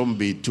mansion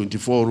be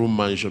 24-room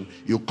mansion.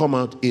 You come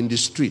out in the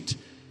street.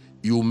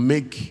 You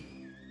make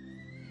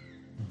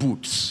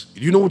booths.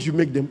 You know what you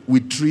make them?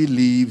 With tree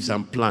leaves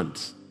and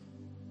plants.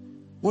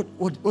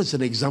 What's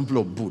an example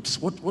of booths?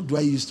 What do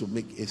I use to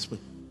make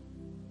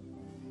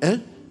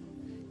a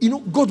You know,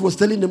 God was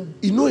telling them,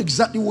 you know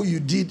exactly what you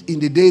did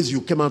in the days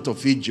you came out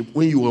of Egypt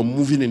when you were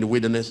moving in the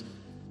wilderness.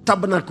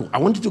 Tabernacle. I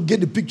want you to get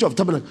the picture of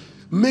tabernacle.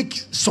 Make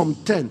some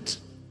tent.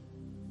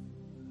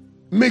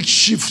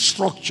 Makeshift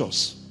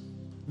structures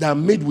that are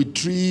made with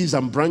trees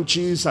and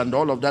branches and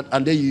all of that.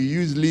 And then you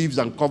use leaves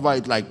and cover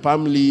it like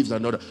palm leaves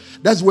and all that.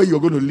 That's where you're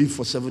going to live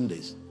for 7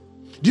 days.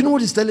 Do you know what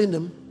he's telling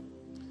them?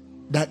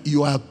 That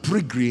you are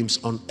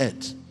pilgrims on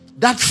earth.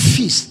 That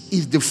feast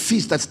is the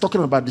feast that's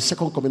talking about the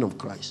second coming of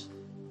Christ.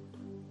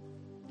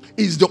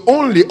 It's the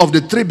only of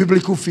the 3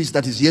 biblical feasts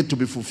that is yet to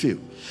be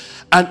fulfilled.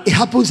 And it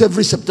happens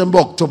every September,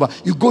 October.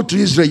 You go to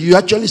Israel, you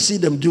actually see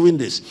them doing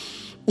this.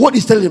 What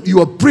he's telling them,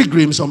 you are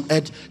pilgrims on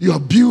earth. You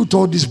have built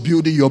all this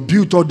building. You have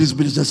built all this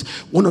business.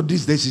 One of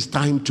these days is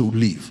time to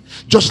leave.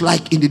 Just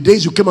like in the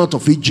days you came out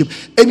of Egypt,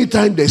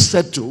 anytime they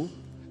settle,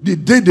 the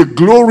day the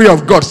glory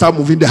of God start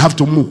moving, they have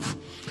to move.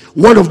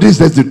 One of these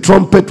days the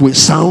trumpet will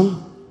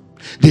sound,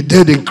 the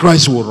dead in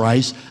Christ will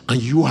rise,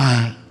 and you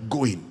are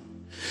going.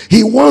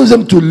 He wants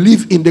them to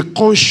live in the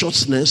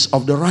consciousness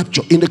of the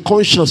rapture, in the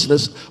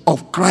consciousness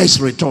of Christ's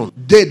return.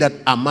 They that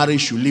are married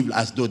should live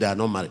as though they are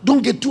not married.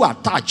 Don't get too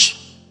attached.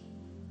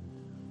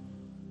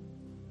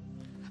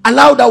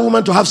 Allow that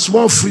woman to have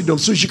small freedom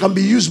so she can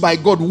be used by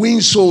God,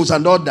 win souls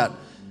and all that.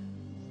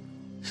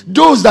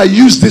 Those that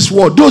use this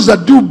world, those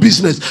that do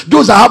business,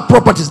 those that have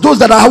properties, those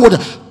that are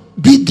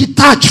be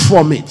detached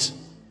from it.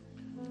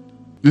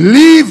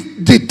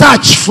 Live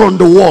detached from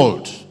the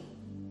world.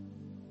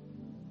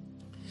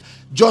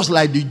 Just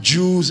like the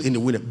Jews in the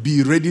wilderness,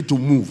 be ready to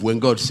move when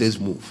God says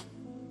move.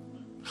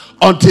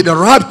 Until the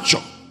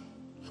rapture,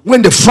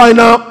 when the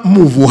final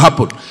move will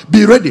happen,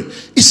 be ready.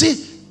 You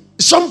see,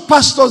 some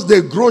pastors,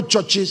 they grow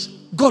churches,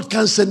 God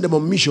can't send them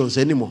on missions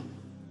anymore.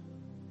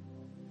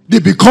 They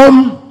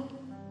become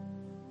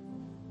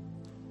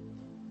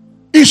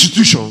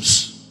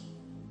institutions,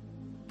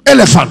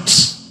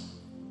 elephants,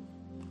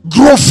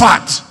 grow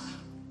fat.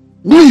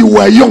 When you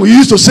were young, you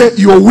used to say,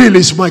 your will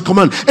is my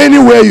command.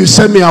 Anywhere you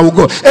send me, I will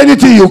go.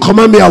 Anything you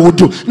command me, I will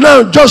do.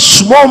 Now, just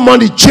small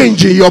money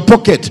change in your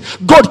pocket.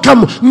 God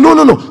come. No.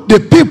 The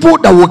people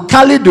that will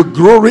carry the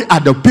glory are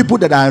the people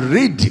that are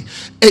ready.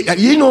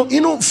 You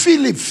know,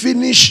 Philip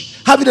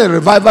finished having a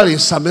revival in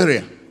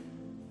Samaria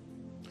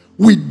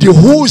with the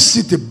whole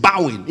city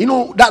bowing. You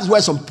know, that's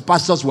where some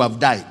pastors will have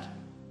died.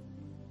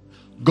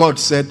 God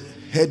said,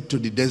 head to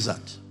the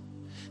desert.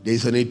 There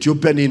is an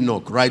Ethiopian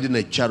Enoch riding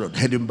a chariot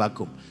heading back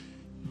home.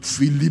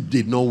 Philip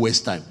did not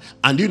waste time.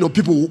 And you know,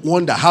 people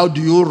wonder, how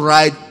do you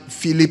ride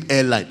Philip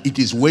airline? It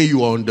is when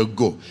you are on the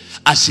go.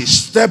 As he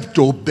stepped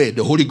to obey,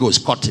 the Holy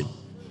Ghost caught him.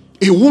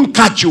 It won't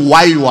catch you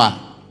while you are.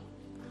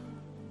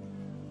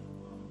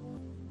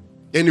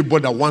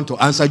 Anybody that want to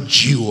answer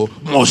Geo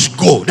must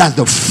go. That's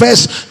the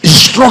first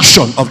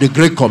instruction of the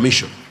Great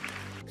Commission.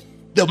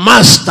 The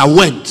master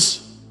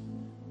went.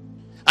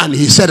 And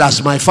he said,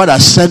 as my father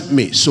sent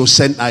me, so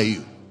sent I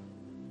you.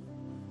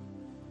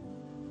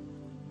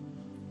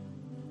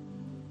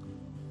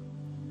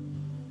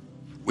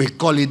 We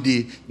call it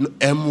the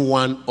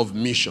M1 of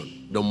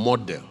mission, the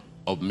model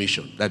of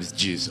mission. That is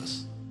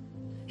Jesus.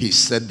 He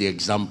set the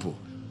example.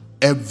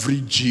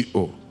 Every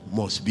GO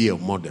must be a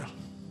model.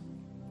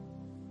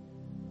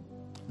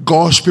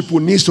 God's people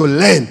need to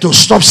learn to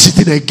stop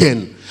sitting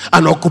again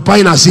and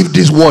occupying as if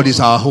this world is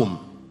our home.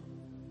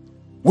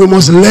 We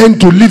must learn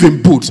to live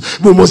in booths.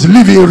 We must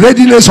live in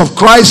readiness of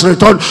Christ's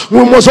return.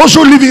 We must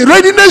also live in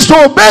readiness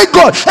to obey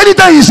God.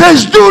 Anytime he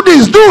says, do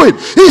this, do it.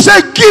 He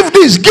said, give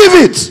this, give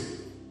it.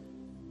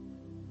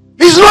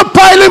 He's not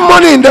piling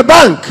money in the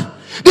bank.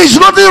 There's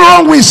nothing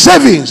wrong with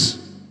savings.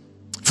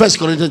 1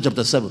 Corinthians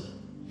chapter 7.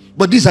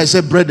 But this I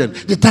say, brethren,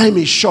 the time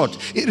is short.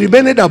 It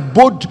remained that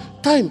both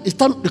Time. It's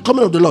time. The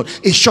coming of the Lord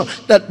is short.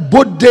 That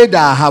both they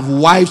that have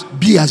wives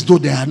be as though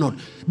they are not.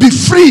 Be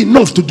free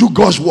enough to do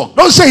God's work.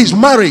 Don't say it's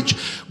marriage.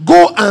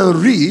 Go and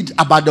read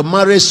about the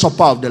marriage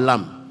supper of the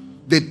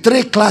Lamb. The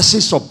 3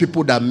 classes of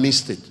people that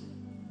missed it.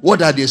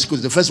 What are the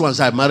excuses? The first one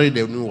said, I married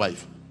a new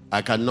wife.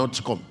 I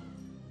cannot come.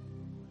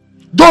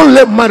 Don't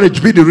let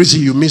marriage be the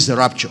reason you miss the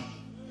rapture.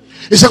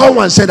 The second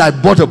one said, I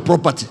bought a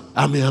property.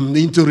 I'm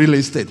into real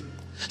estate.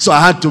 So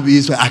I had to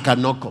be, I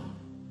cannot come.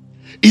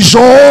 It's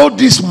all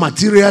these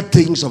material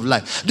things of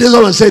life. This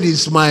one said,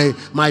 it's my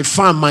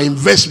farm, my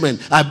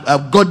investment.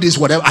 I've got this,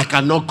 whatever. I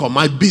cannot come.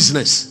 My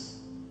business.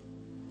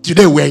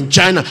 Today we're in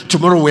China.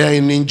 Tomorrow we're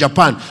in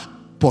Japan.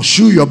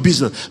 Pursue your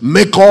business.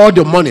 Make all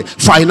the money.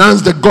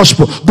 Finance the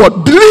gospel. But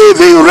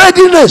live in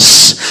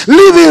readiness.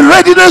 Live in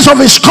readiness of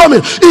his coming.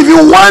 If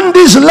you want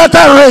this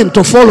latter rain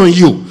to fall on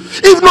you,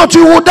 if not,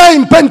 you will die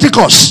in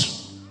Pentecost.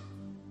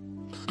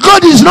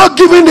 God is not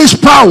giving this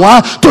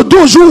power to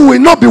those who will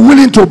not be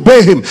willing to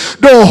obey him.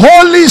 The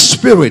Holy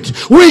Spirit,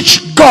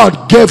 which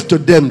God gave to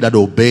them that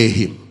obey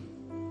him.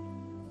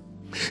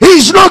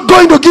 He's not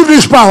going to give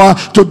this power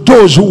to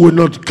those who will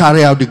not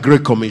carry out the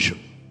Great Commission.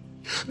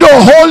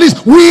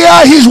 We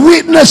are his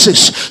witnesses.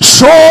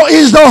 So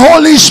is the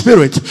Holy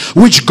Spirit,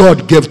 which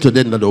God gave to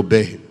them that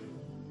obey him.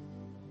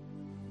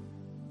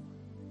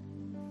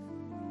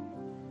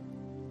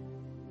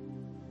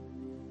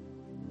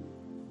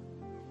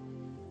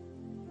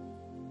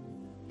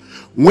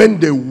 When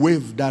they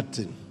wave that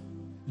thing,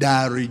 they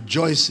are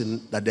rejoicing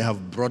that they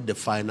have brought the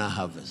final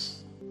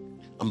harvest.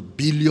 And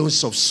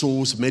billions of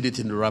souls made it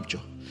in the rapture.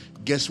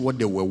 Guess what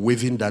they were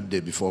waving that day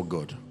before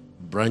God?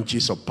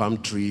 Branches of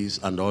palm trees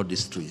and all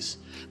these trees.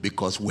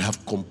 Because we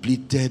have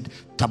completed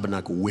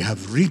tabernacle. We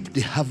have reaped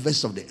the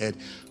harvest of the earth,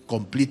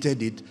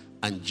 completed it,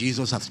 and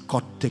Jesus has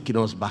taken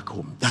us back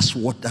home. That's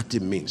what that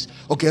thing means.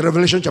 Okay,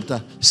 Revelation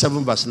chapter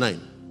 7 verse 9.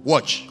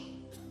 Watch.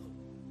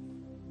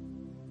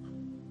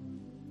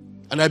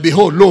 And I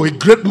behold, lo, a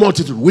great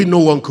multitude, we no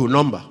one could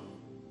number,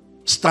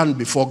 stand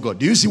before God.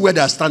 Do you see where they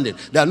are standing?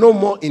 They are no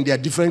more in their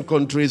different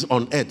countries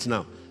on earth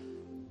now.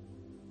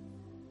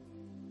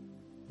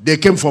 They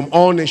came from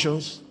all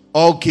nations,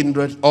 all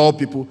kindred, all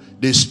people.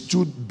 They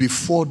stood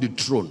before the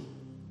throne.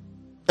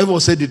 Everyone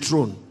said the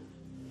throne.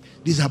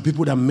 These are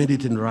people that made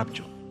it in the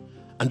rapture.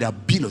 And there are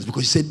billions,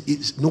 because he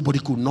said nobody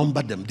could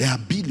number them. There are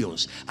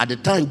billions. At the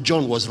time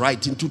John was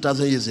writing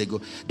 2,000 years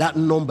ago, that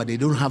number, they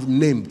don't have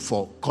name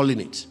for calling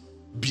it.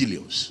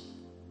 Billions.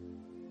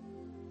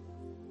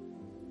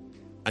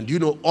 And you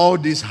know, all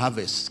these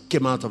harvests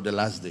came out of the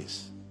last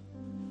days.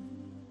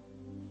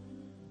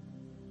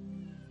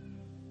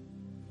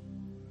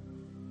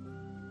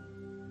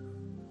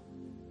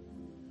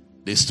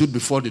 They stood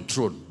before the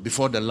throne,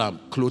 before the Lamb,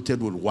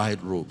 clothed with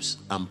white robes.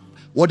 And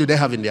what do they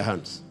have in their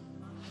hands?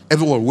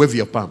 Everyone, wave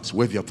your palms,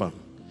 wave your palm.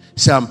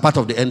 Say, I'm part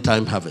of the end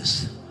time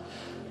harvest.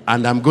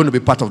 And I'm going to be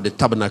part of the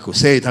tabernacle.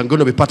 Say it, I'm going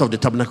to be part of the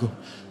tabernacle.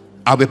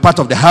 I'll be part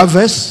of the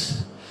harvest.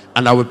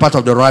 And I will be part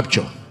of the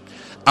rapture.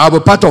 I will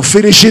be part of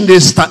finishing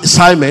this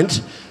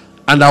assignment.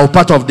 And I will be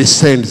part of the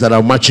saints that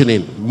are marching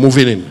in,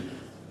 moving in.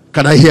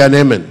 Can I hear an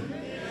amen?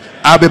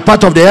 I'll be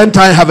part of the end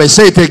time harvest.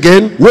 Say it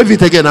again. Wave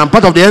it again. I'm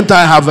part of the end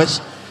time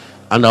harvest.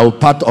 And I will be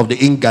part of the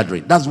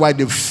ingathering. That's why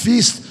the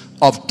feast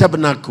of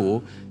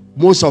tabernacle,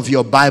 most of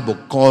your Bible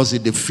calls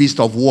it the feast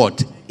of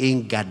what?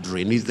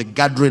 Ingathering. It's the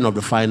gathering of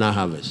the final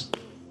harvest.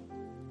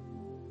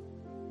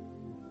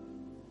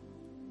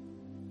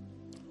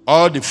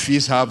 All the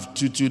feasts have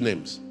two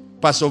names.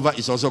 Passover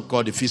is also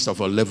called the Feast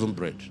of Unleavened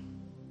Bread.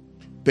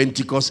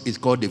 Pentecost is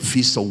called the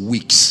Feast of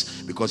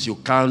Weeks, because you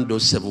count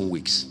those 7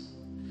 weeks.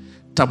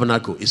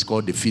 Tabernacle is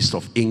called the Feast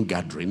of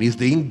Ingathering. It's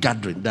the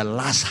ingathering, the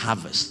last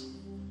harvest.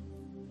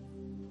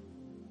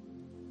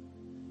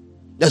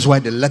 That's why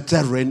the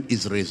latter rain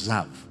is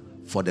reserved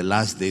for the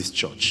last days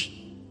church.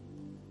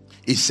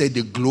 It said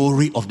the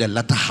glory of the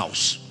latter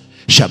house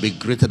shall be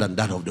greater than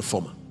that of the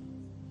former.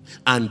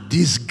 And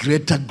this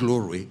greater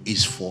glory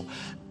is for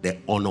the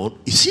honor.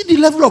 You see the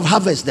level of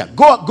harvest there.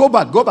 Go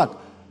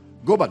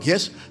back,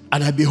 yes.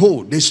 And I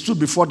behold, they stood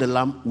before the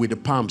Lamb with the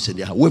palms in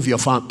their hand. Wave your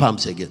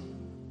palms again.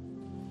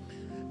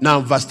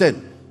 Now, verse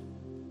 10.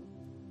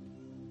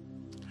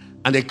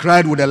 And they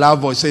cried with a loud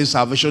voice, saying,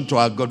 salvation to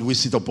our God, we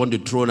sit upon the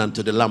throne, and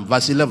to the Lamb.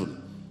 Verse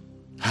 11.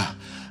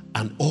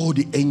 And all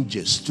the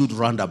angels stood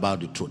round about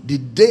the throne. The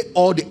day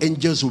all the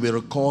angels will be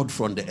recalled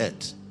from the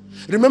earth.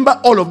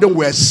 Remember, all of them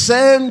were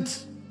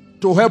sent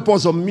to help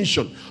us on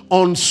mission,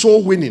 on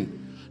soul winning.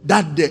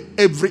 That day,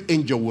 every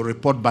angel will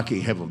report back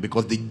in heaven,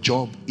 because the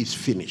job is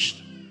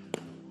finished.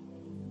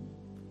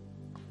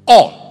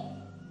 All.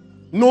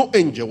 No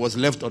angel was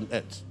left on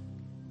earth.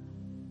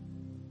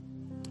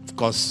 Of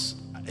course,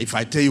 if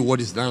I tell you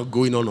what is now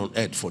going on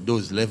earth for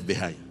those left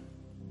behind.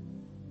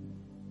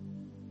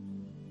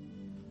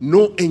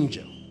 No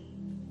angel.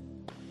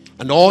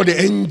 And all the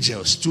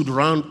angels stood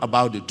round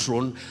about the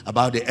throne,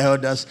 about the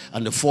elders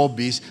and the 4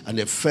 beasts, and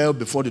they fell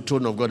before the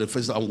throne of God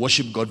and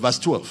worshiped God. Verse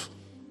 12.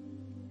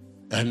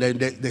 And then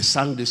they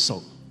sang this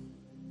song.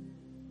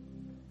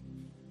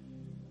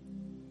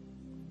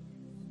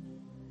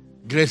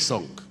 Great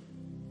song.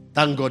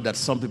 Thank God that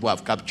some people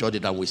have captured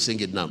it and we sing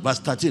it now. Verse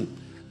 13.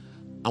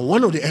 And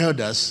one of the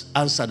elders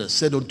answered and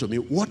said unto me,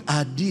 what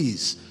are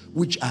these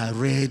which I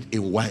read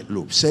in white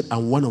robes? Said,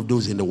 and one of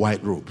those in the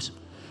white robes.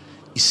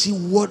 You see,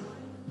 what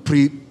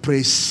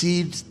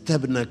precedes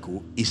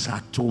tabernacle is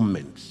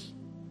atonement.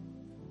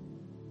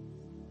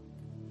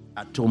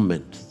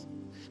 Atonement.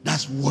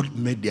 That's what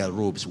made their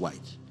robes white.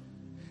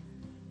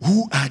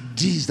 Who are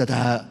these that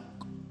are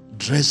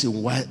dressed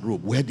in white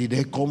robe? Where did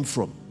they come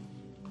from?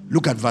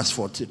 Look at verse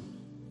 14.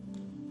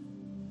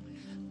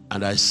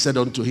 And I said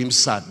unto him,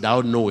 Sir,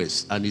 thou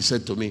knowest. And he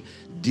said to me,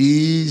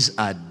 these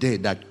are they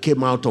that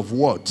came out of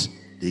what?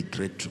 The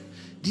great tree.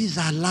 These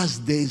are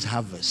last days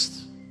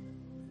harvest.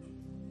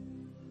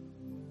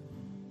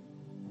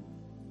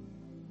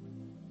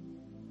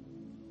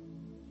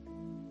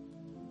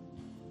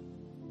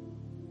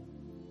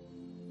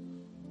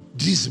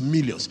 These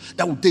millions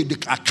that will take the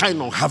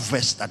kind of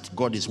harvest that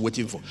God is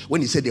waiting for.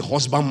 When he said the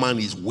husbandman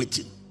is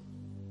waiting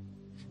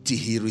till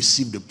he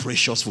received the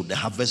precious food, the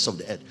harvest of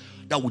the earth,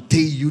 that will tell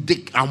you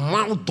the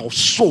amount of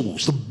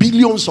souls, the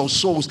billions of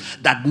souls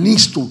that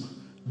needs to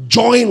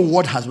join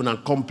what has been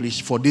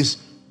accomplished for this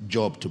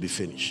job to be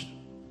finished.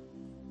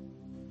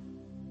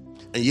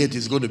 And yet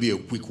it's going to be a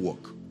quick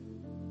work.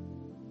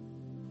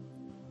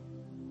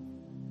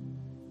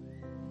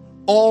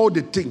 All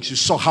the things you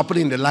saw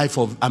happening in the life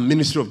of a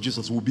ministry of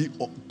Jesus will be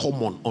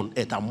common on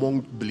earth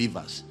among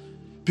believers.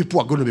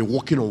 People are going to be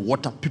walking on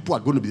water. People are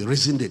going to be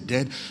raising the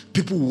dead.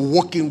 People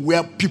walking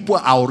where people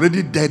are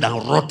already dead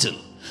and rotten.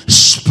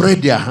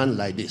 Spread their hand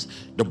like this.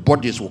 The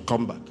bodies will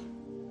come back.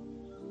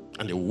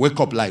 And they wake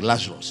up like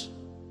Lazarus.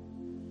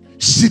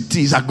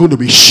 Cities are going to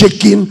be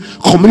shaking.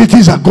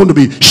 Communities are going to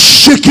be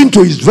shaking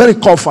to its very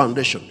core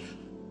foundation.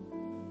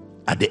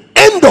 At the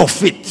end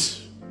of it,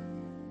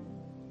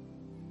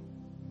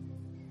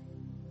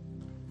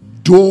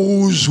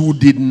 those who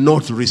did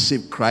not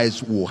receive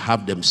Christ will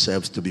have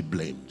themselves to be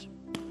blamed.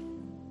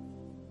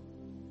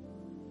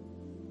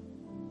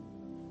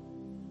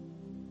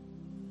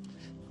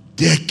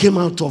 They came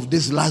out of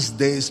this last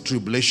day's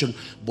tribulation,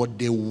 but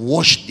they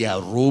washed their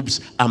robes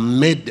and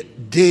they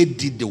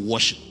did the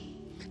washing.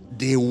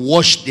 They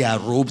washed their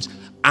robes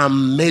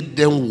and made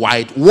them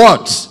white.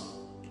 What?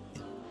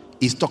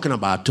 He's talking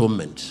about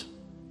atonement.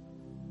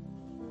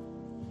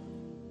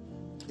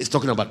 He's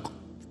talking about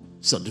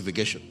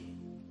sanctification.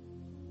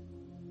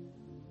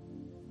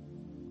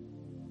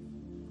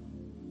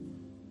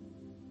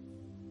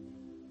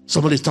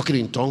 Somebody is talking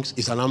in tongues,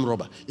 is an armed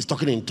robber. He's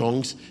talking in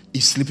tongues,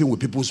 he's sleeping with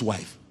people's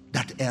wife.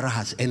 That era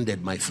has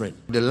ended, my friend.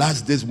 The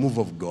last day's move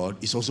of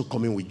God is also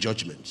coming with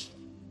judgment.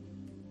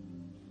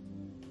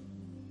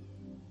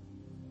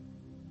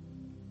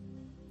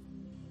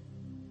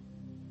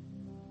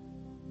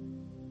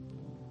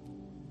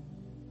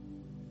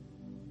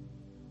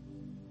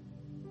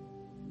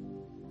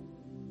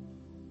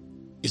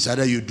 It's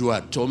either you do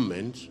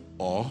atonement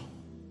or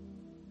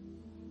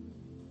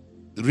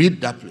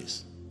read that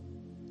place.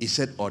 He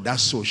said, or that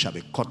soul shall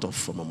be cut off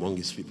from among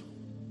his people.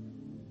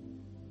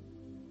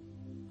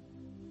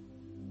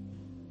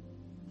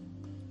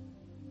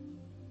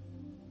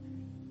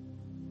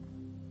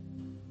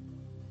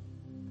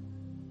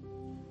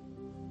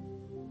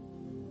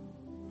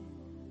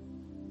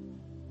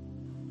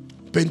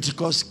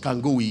 Pentecost can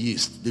go with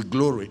yeast. The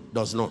glory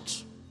does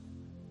not.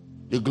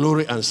 The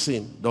glory and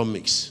sin don't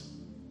mix.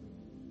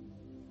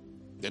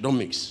 They don't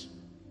mix.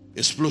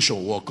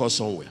 Explosion will occur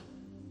somewhere.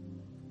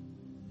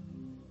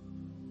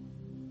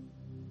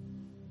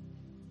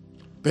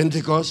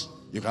 Pentecost,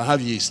 you can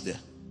have yeast there.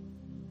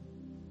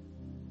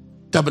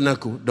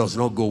 Tabernacle does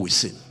not go with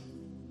sin.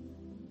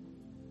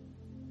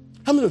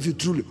 How many of you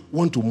truly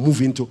want to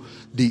move into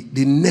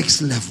the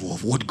next level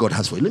of what God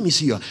has for you? Let me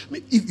see you.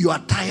 If you are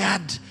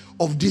tired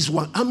of this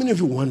one, how many of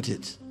you want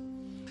it?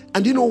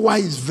 And you know why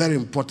it's very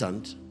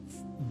important?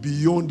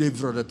 Beyond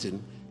every other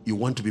thing, you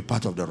want to be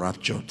part of the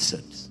raptured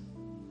saints.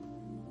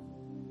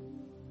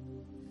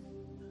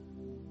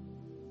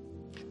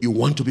 You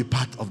want to be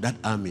part of that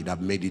army that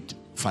made it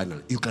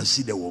final. You can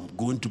see there were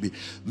going to be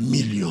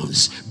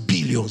millions,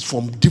 billions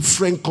from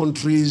different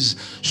countries.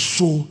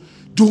 So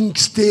don't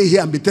stay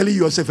here and be telling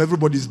yourself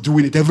everybody's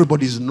doing it.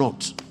 Everybody's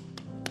not.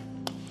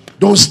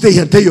 Don't stay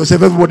here and tell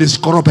yourself everybody's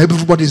corrupt.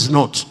 Everybody's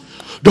not.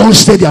 Don't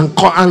stay there and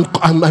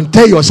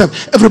tell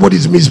yourself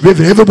everybody's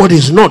misbehaving.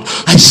 Everybody's not.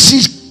 I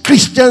see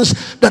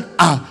Christians that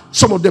are,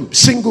 some of them,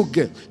 single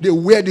girls. They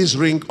wear this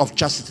ring of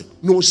chastity.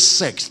 No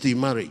sex till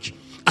marriage.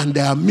 And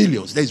there are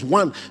millions. There's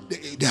one,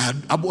 there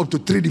are up to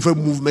 3 different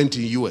movements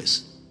in the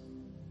US.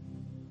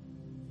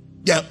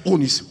 Their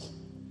own is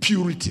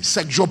purity,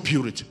 sexual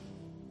purity.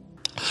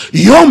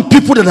 Young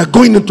people that are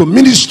going into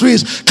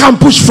ministries,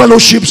 campus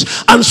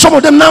fellowships, and some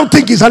of them now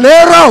think it's an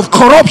era of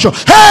corruption.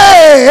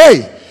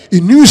 Hey! A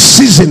new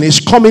season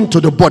is coming to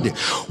the body.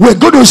 We're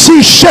going to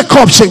see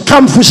shake-ups in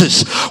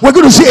campuses. We're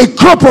going to see a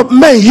crop of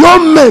men,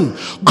 young men,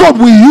 God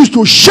will use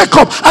to shake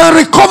up and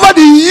recover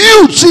the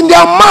youths in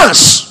their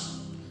mass.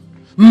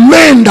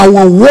 Men that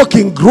will walk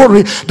in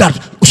glory,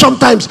 that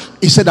sometimes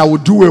he said, I will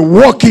do a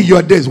walk in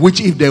your days, which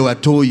if they were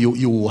told you,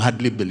 you will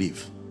hardly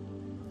believe.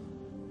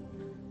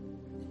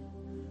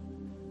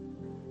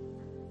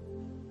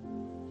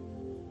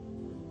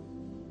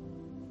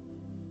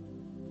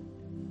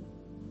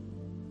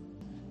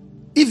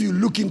 If you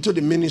look into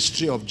the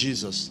ministry of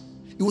Jesus,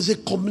 it was a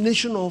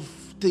combination of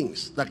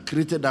things that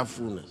created that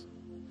fullness.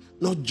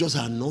 Not just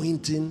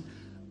anointing,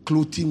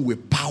 clothing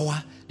with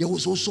power. There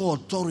was also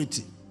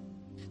authority.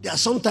 There are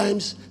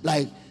sometimes,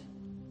 like,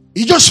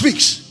 he just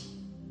speaks.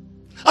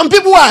 And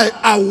people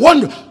are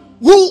wondering,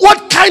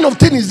 what kind of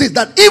thing is this?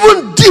 That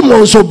even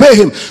demons obey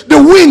him.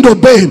 The wind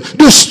obey him.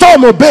 The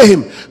storm obey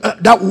him.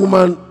 That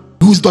woman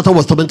whose daughter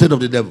was tormented of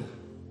the devil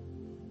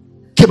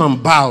came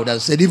and bowed and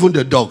said, even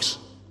the dogs.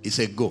 He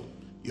said, go.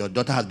 Your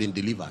daughter has been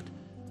delivered.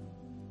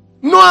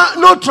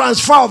 No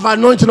transfer of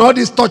anointing. All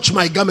this touch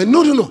my garment.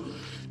 No.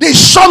 There's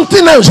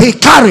something else he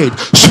carried.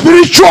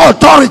 Spiritual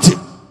authority.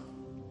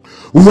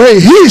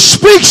 When he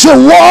speaks a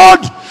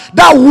word,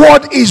 that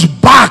word is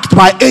backed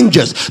by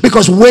angels.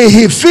 Because when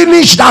he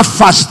finished that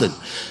fasting,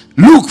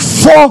 Luke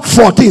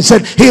 4:14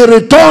 said he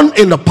returned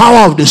in the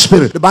power of the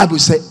Spirit. The Bible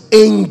says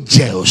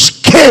angels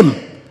came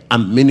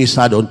and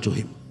ministered unto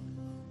him.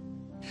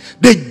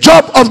 The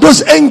job of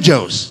those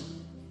angels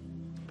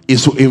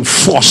is to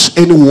enforce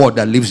any word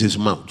that leaves his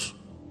mouth.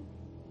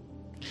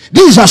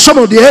 These are some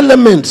of the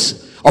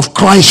elements of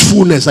Christ's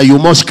fullness that you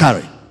must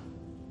carry.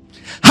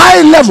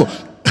 High level.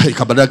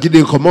 Because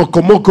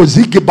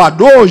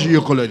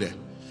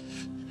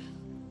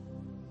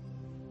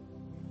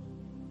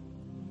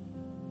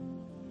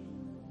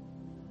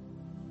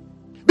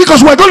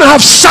we're going to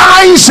have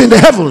signs in the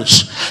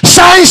heavens,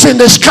 signs in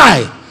the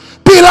sky,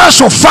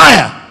 pillars of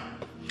fire,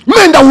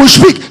 men that will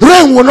speak,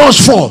 rain will not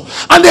fall.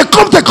 And they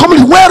come to a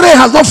community where rain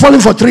has not fallen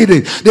for 3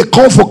 days. They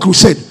call for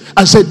crusade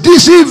and said,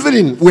 this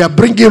evening we are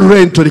bringing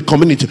rain to the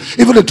community.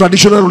 Even the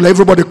traditional ruler,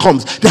 everybody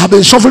comes. They have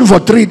been suffering for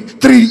three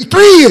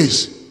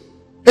years.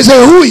 They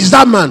say, who is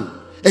that man?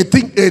 They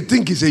think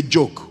it's a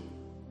joke.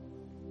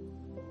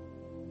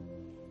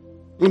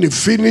 When they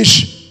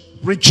finish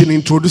preaching,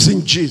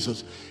 introducing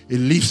Jesus, he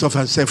lifts up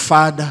and says,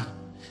 Father,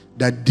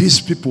 that these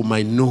people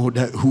might know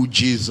that who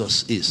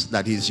Jesus is,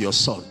 that he is your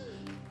son.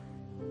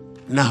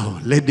 Now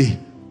let the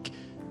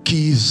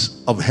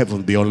keys of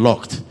heaven be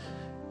unlocked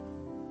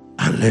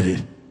and let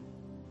it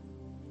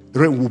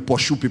rain will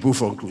pursue people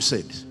from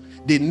crusades.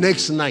 The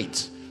next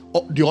night,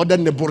 the other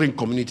neighboring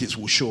communities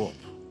will show up.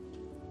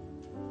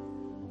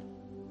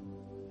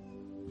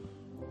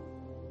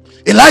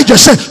 Elijah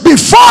said,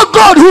 before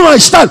God whom I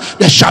stand,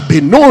 there shall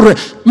be no rain.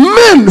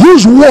 Men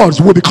whose words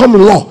will become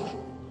law.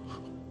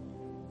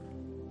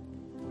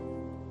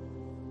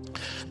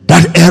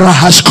 That era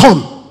has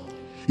come.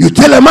 You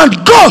tell a man,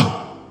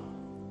 go.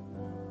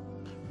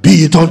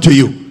 Be it unto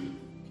you.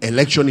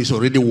 Election is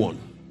already won.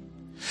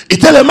 You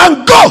tell a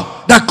man,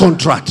 go. That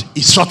contract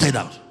is sorted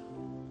out.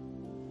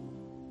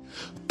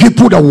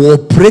 People that will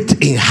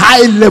operate in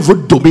high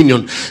level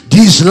dominion,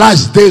 these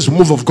last days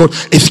move of God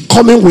is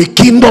coming with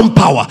kingdom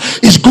power.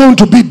 It's going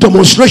to be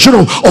demonstration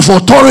of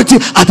authority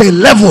at a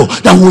level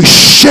that will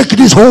shake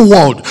this whole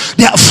world.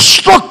 The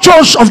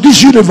structures of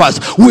this universe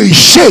will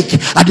shake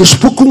at the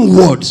spoken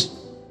words.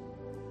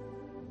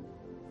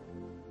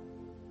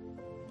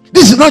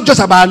 This is not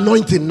just about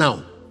anointing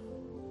now.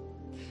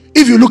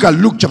 If you look at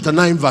Luke chapter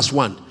 9 verse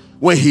 1,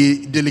 when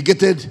he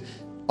delegated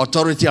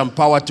authority and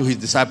power to his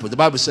disciples, the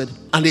Bible said,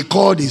 and he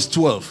called his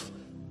 12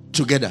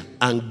 together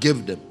and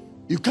gave them.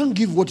 You can't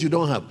give what you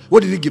don't have.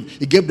 What did he give?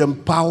 He gave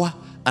them power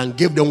and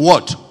gave them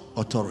what?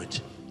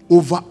 Authority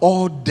over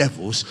all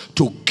devils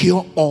to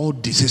cure all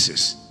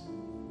diseases.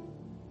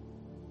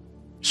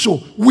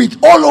 So with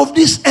all of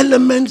these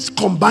elements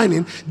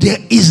combining, there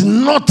is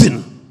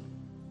nothing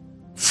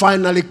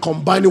finally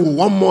combining with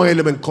one more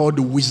element called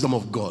the wisdom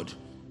of God.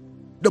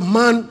 The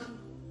man,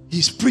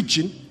 he's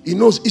preaching, he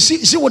knows. You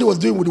see what he was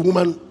doing with the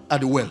woman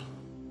at the well.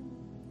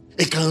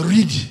 He can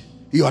read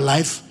your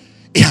life.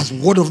 He has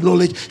word of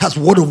knowledge, has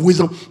word of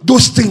wisdom.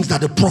 Those things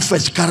that the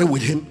prophets carry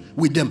with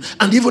them.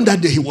 And even that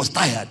day he was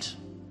tired.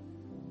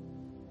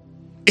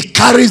 He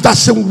carries that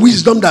same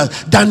wisdom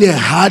that Daniel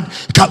had.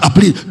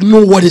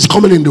 Know what is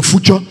coming in the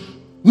future.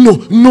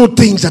 Know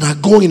things that are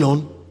going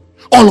on.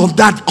 All of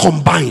that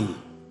combined.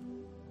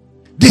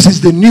 This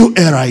is the new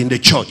era in the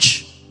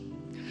church.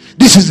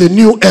 This is the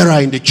new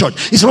era in the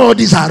church. It's not all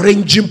this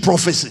arranging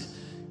prophecy.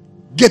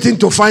 Getting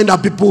to find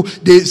out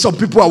some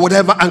people or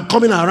whatever, and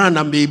coming around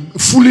and be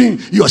fooling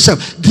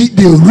yourself.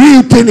 The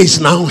real thing is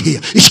now here.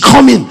 It's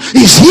coming.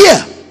 It's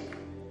here.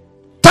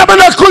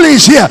 Tabernacle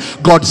is here.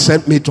 God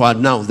sent me to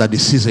announce that the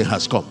season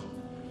has come.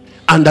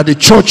 And that the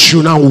church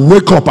should now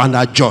wake up and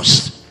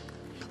adjust.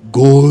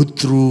 Go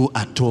through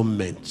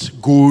atonement.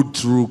 Go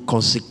through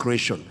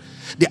consecration.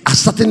 There are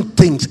certain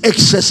things,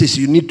 excesses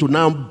you need to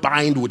now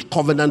bind with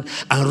covenant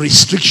and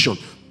restriction.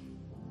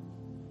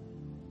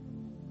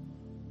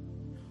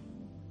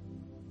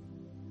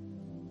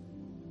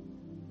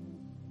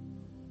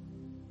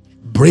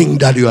 Bring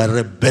that your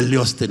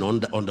rebellious thing on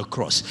the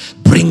cross.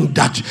 Bring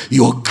that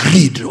your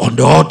greed on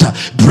the altar.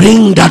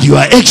 Bring that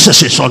your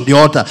excesses on the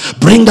altar.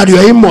 Bring that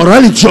your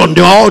immorality on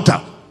the altar.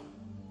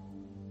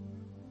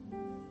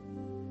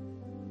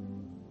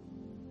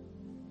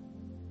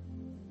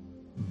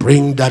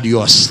 Bring that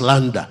your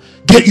slander.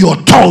 Get your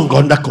tongue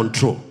under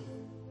control.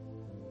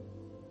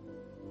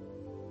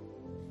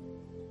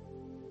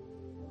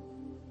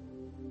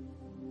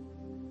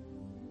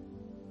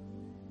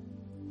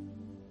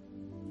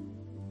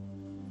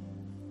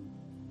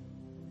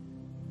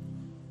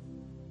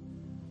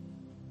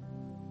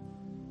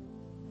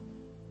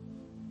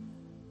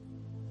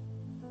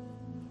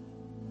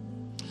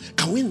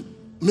 Can we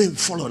maybe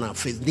fall on our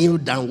face, kneel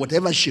down,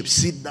 whatever shape,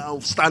 sit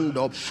down, stand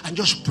up, and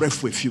just pray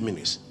for a few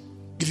minutes?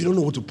 If you don't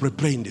know what to pray,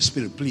 pray in the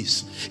spirit,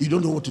 please. You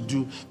don't know what to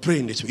do, pray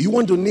in the spirit. You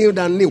want to kneel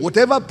down, kneel.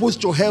 Whatever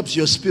posture helps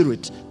your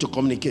spirit to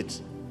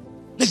communicate.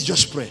 Let's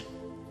just pray.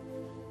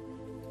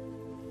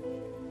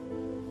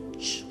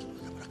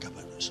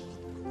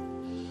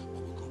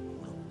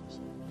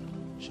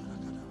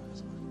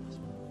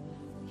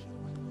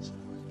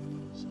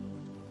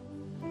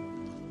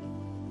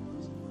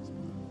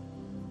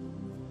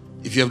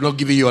 If you have not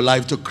given your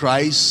life to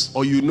Christ,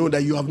 or you know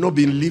that you have not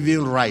been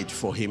living right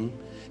for Him,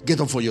 get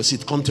up from your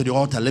seat, come to the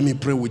altar. Let me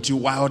pray with you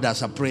while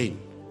others are praying.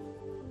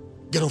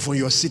 Get up from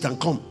your seat and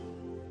come.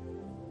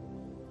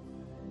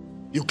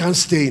 You can't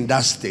stay in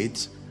that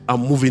state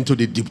and move into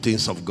the deep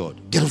things of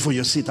God. Get up from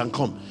your seat and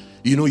come.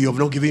 You know you have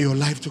not given your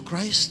life to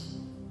Christ.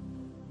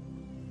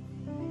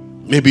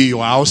 Maybe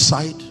you are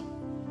outside.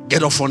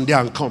 Get up from there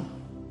and come.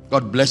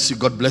 God bless you.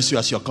 God bless you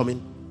as you're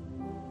coming.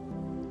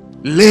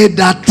 Lay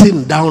that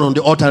thing down on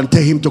the altar and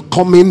tell Him to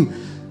come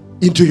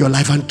into your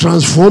life and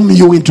transform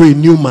you into a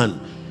new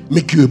man.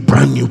 Make you a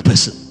brand new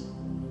person.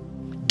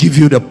 Give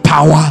you the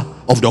power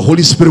of the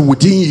Holy Spirit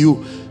within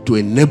you to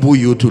enable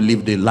you to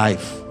live the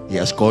life He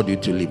has called you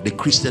to live, the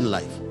Christian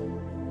life.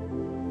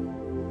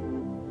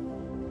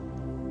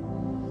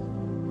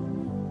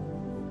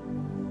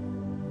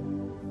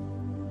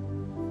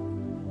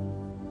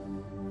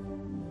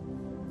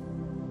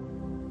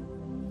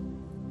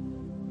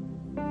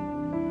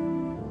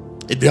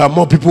 If there are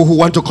more people who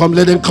want to come,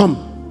 let them come.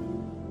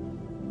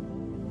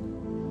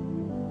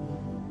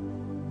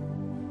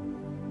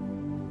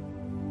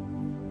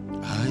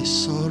 I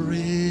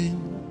surrender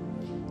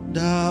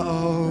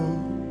all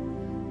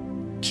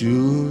to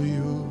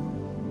you.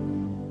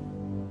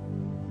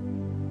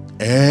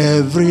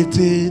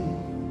 Everything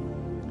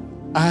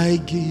I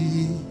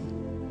give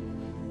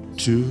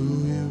to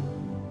you.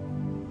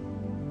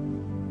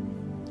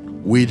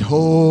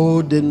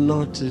 Withholding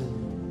nothing.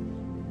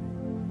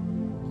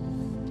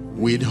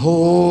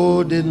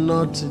 Withholding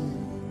nothing.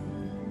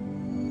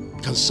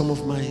 Can some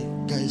of my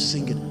guys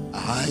sing it?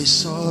 I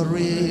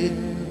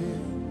surrender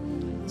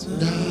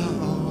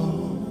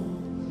all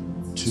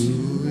to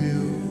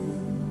you.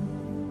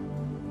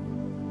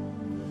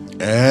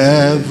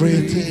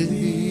 Everything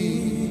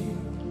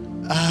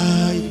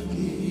I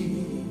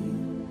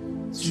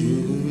give to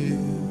you.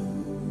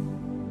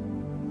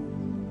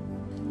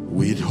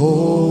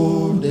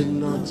 Withholding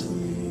nothing.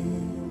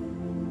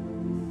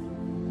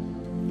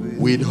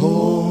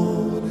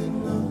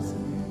 Withholding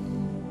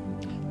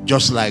nothing.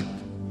 Just like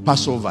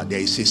Passover, there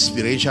is a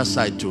spiritual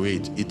side to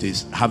it. It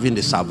is having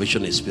the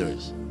salvation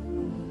experience.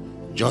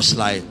 Just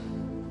like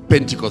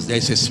Pentecost, there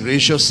is a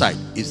spiritual side.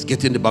 It's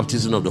getting the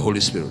baptism of the Holy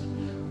Spirit.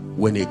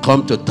 When you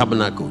come to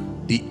tabernacle,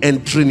 the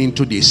entering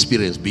into the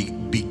experience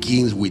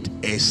begins with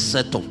a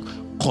set of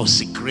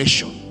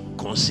consecration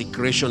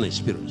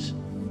experience.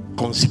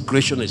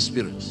 Consecration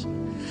experience.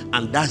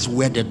 And that's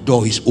where the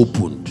door is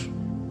opened.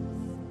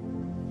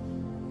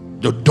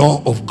 The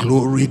door of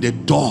glory, the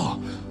door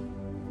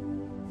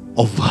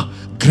of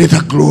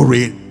greater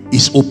glory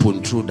is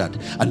open through that.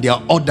 And there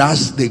are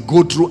others, they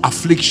go through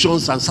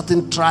afflictions and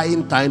certain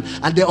trying time,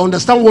 and they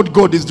understand what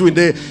God is doing.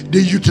 They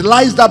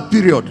utilize that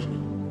period,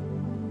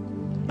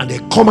 and they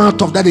come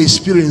out of that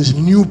experience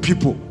new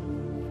people.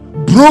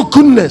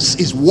 Brokenness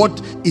is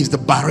what is the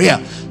barrier,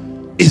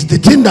 is the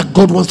thing that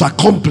God wants to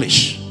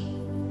accomplish.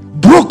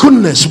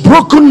 Brokenness,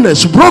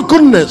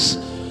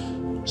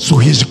 so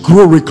His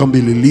glory can be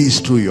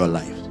released through your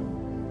life.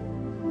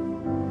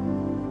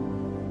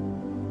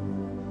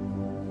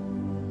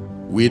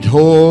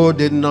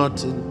 Withholding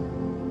nothing.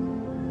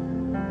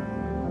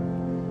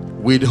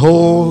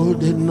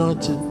 Withholding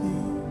nothing.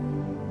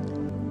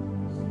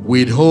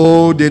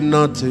 Withholding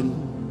nothing.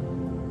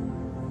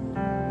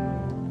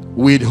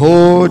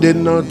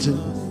 Withholding nothing.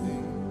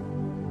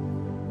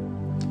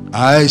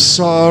 I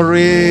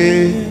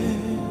surrender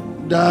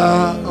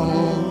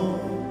all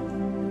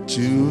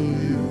to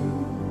you.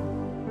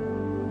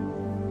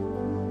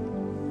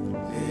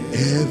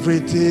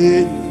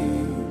 Everything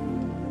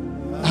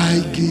I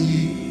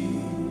give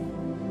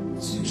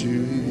to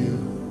you.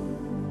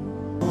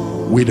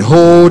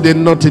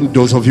 Withholding nothing.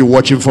 Those of you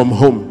watching from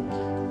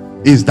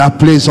home, is that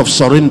place of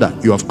surrender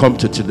you have come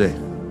to today.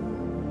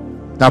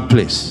 That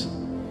place.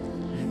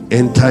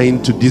 Enter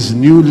into this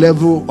new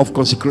level of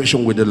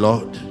consecration with the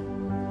Lord.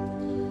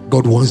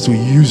 God wants to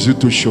use you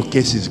to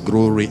showcase his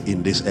glory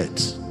in this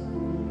earth.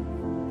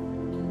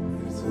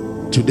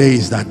 Today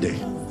is that day.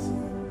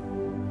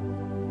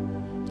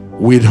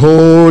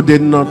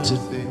 Withholding nothing.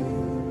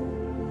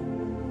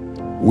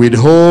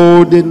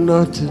 Withholding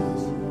nothing.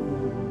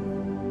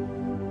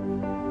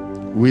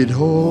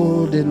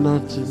 Withholding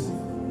nothing.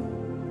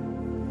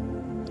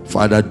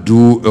 Father,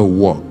 do a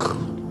work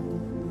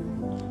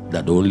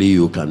that only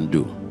you can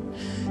do.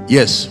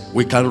 Yes,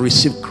 we can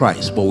receive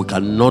Christ, but we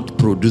cannot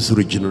produce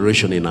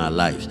regeneration in our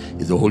lives.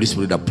 It's the Holy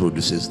Spirit that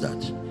produces that.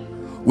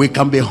 We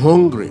can be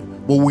hungry,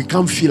 but we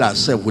can't fill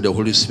ourselves with the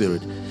Holy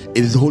Spirit. It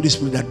is the Holy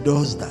Spirit that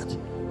does that.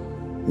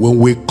 When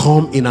we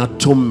come in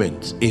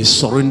atonement, in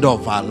surrender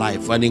of our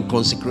life and in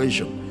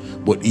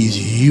consecration, but it's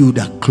you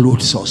that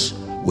clothes us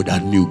with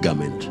that new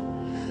garment.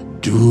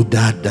 Do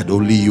that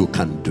only you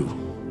can do.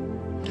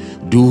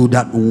 Do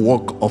that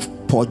work of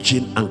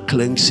purging and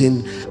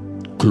cleansing.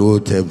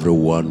 Clothe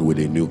everyone with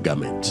a new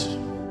garment.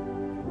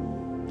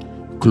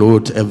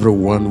 Clothe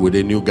everyone with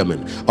a new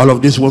garment. All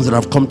of these ones that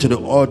have come to the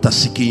altar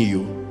seeking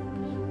you,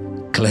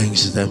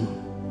 cleanse them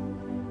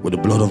with the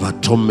blood of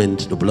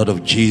atonement, the blood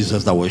of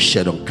Jesus that was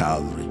shed on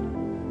Calvary.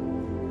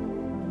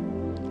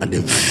 And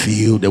then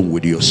fill them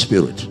with your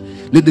spirit.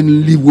 Let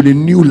them live with a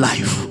new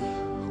life,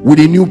 with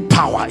a new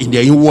power in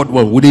their inward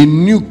one, with a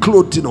new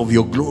clothing of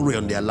your glory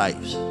on their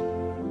lives.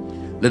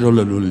 Let all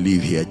of them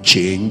live here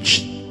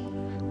changed,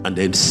 and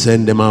then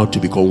send them out to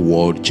become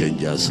world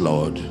changers,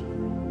 Lord.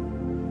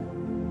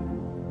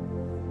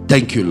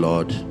 Thank you,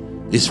 Lord.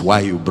 This is why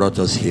you brought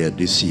us here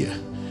this year,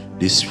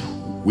 this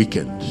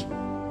weekend.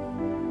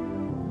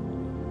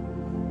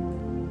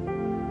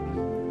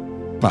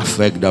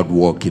 Perfect that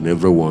work in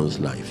everyone's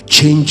life.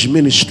 Change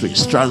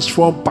ministries,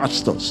 transform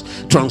pastors,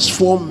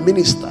 transform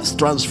ministers,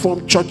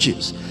 transform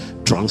churches,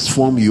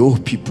 transform your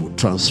people,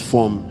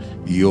 transform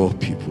your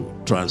people,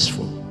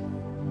 transform.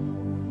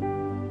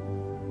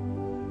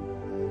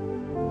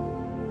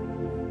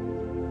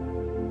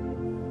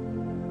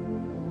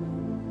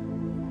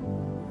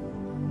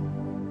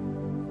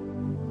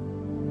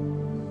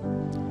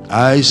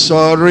 I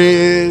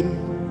surrender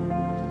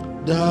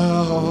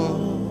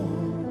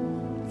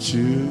to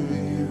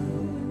you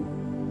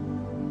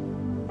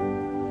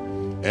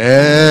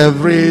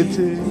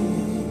everything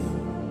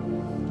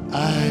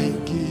I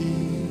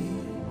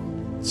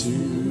give to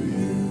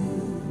you,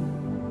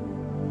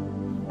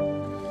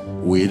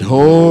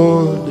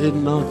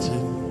 withholding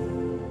nothing,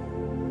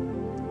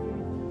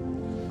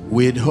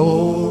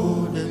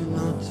 withholding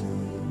nothing,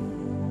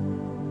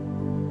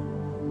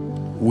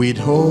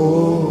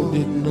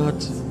 withholding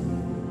nothing.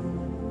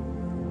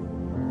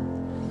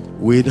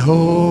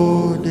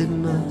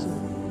 Withholding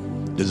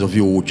nothing. Those of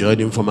you who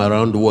join in from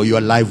around the world, your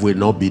life will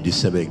not be the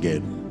same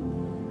again.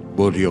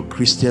 Both your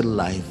Christian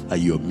life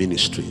and your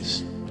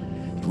ministries,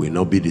 it will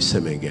not be the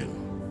same again.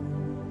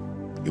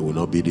 It will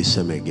not be the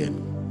same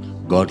again.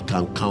 God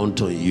can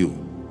count on you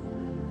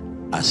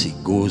as he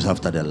goes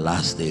after the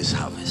last day's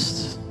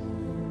harvest.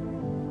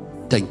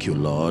 Thank you,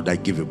 Lord. I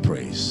give you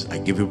praise. I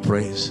give you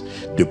praise.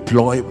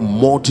 Deploy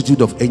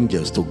multitude of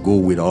angels to go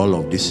with all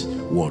of these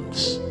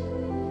ones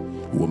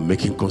who are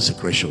making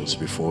consecrations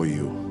before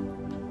you,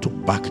 to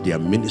back their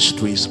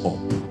ministries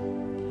up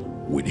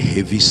with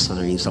heavy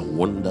signs and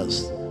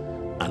wonders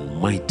and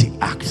mighty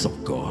acts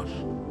of God.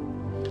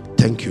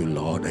 Thank you,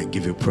 Lord. I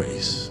give you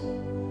praise.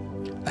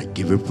 I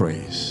give you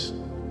praise.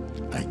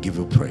 I give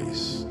you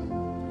praise.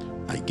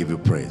 I give you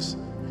praise.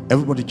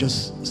 Everybody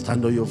just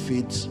stand on your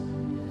feet.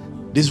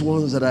 These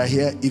ones that are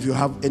here, if you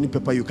have any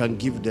paper, you can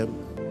give them.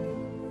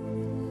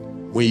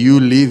 When you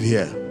leave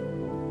here,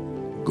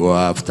 go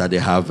after the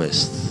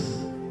harvest.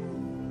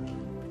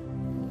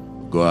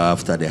 Go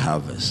after the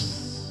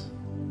harvest.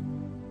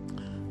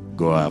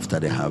 Go after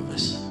the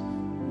harvest.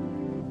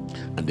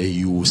 And then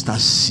you will start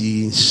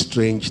seeing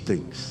strange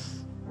things.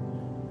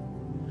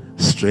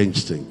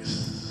 Strange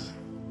things.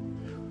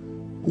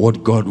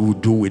 What God will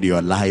do with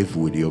your life,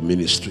 with your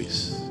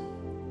ministries.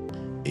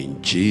 In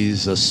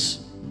Jesus'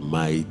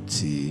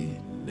 mighty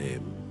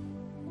name.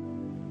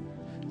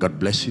 God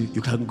bless you.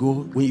 You can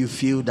go. When you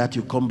feel that,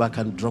 you come back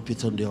and drop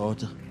it on the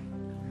altar.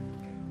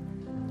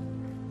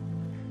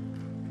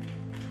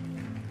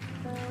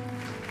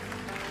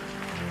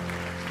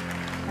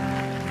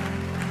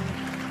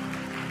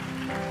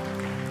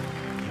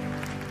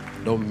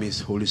 Don't miss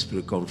Holy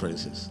Spirit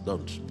conferences.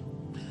 Don't.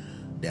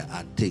 There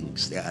are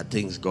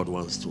things God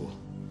wants to.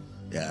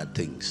 There are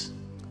things.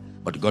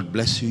 But God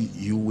bless you.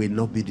 You will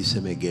not be the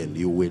same again.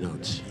 You will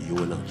not. You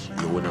will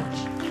not. You will not.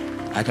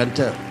 I can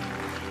tell.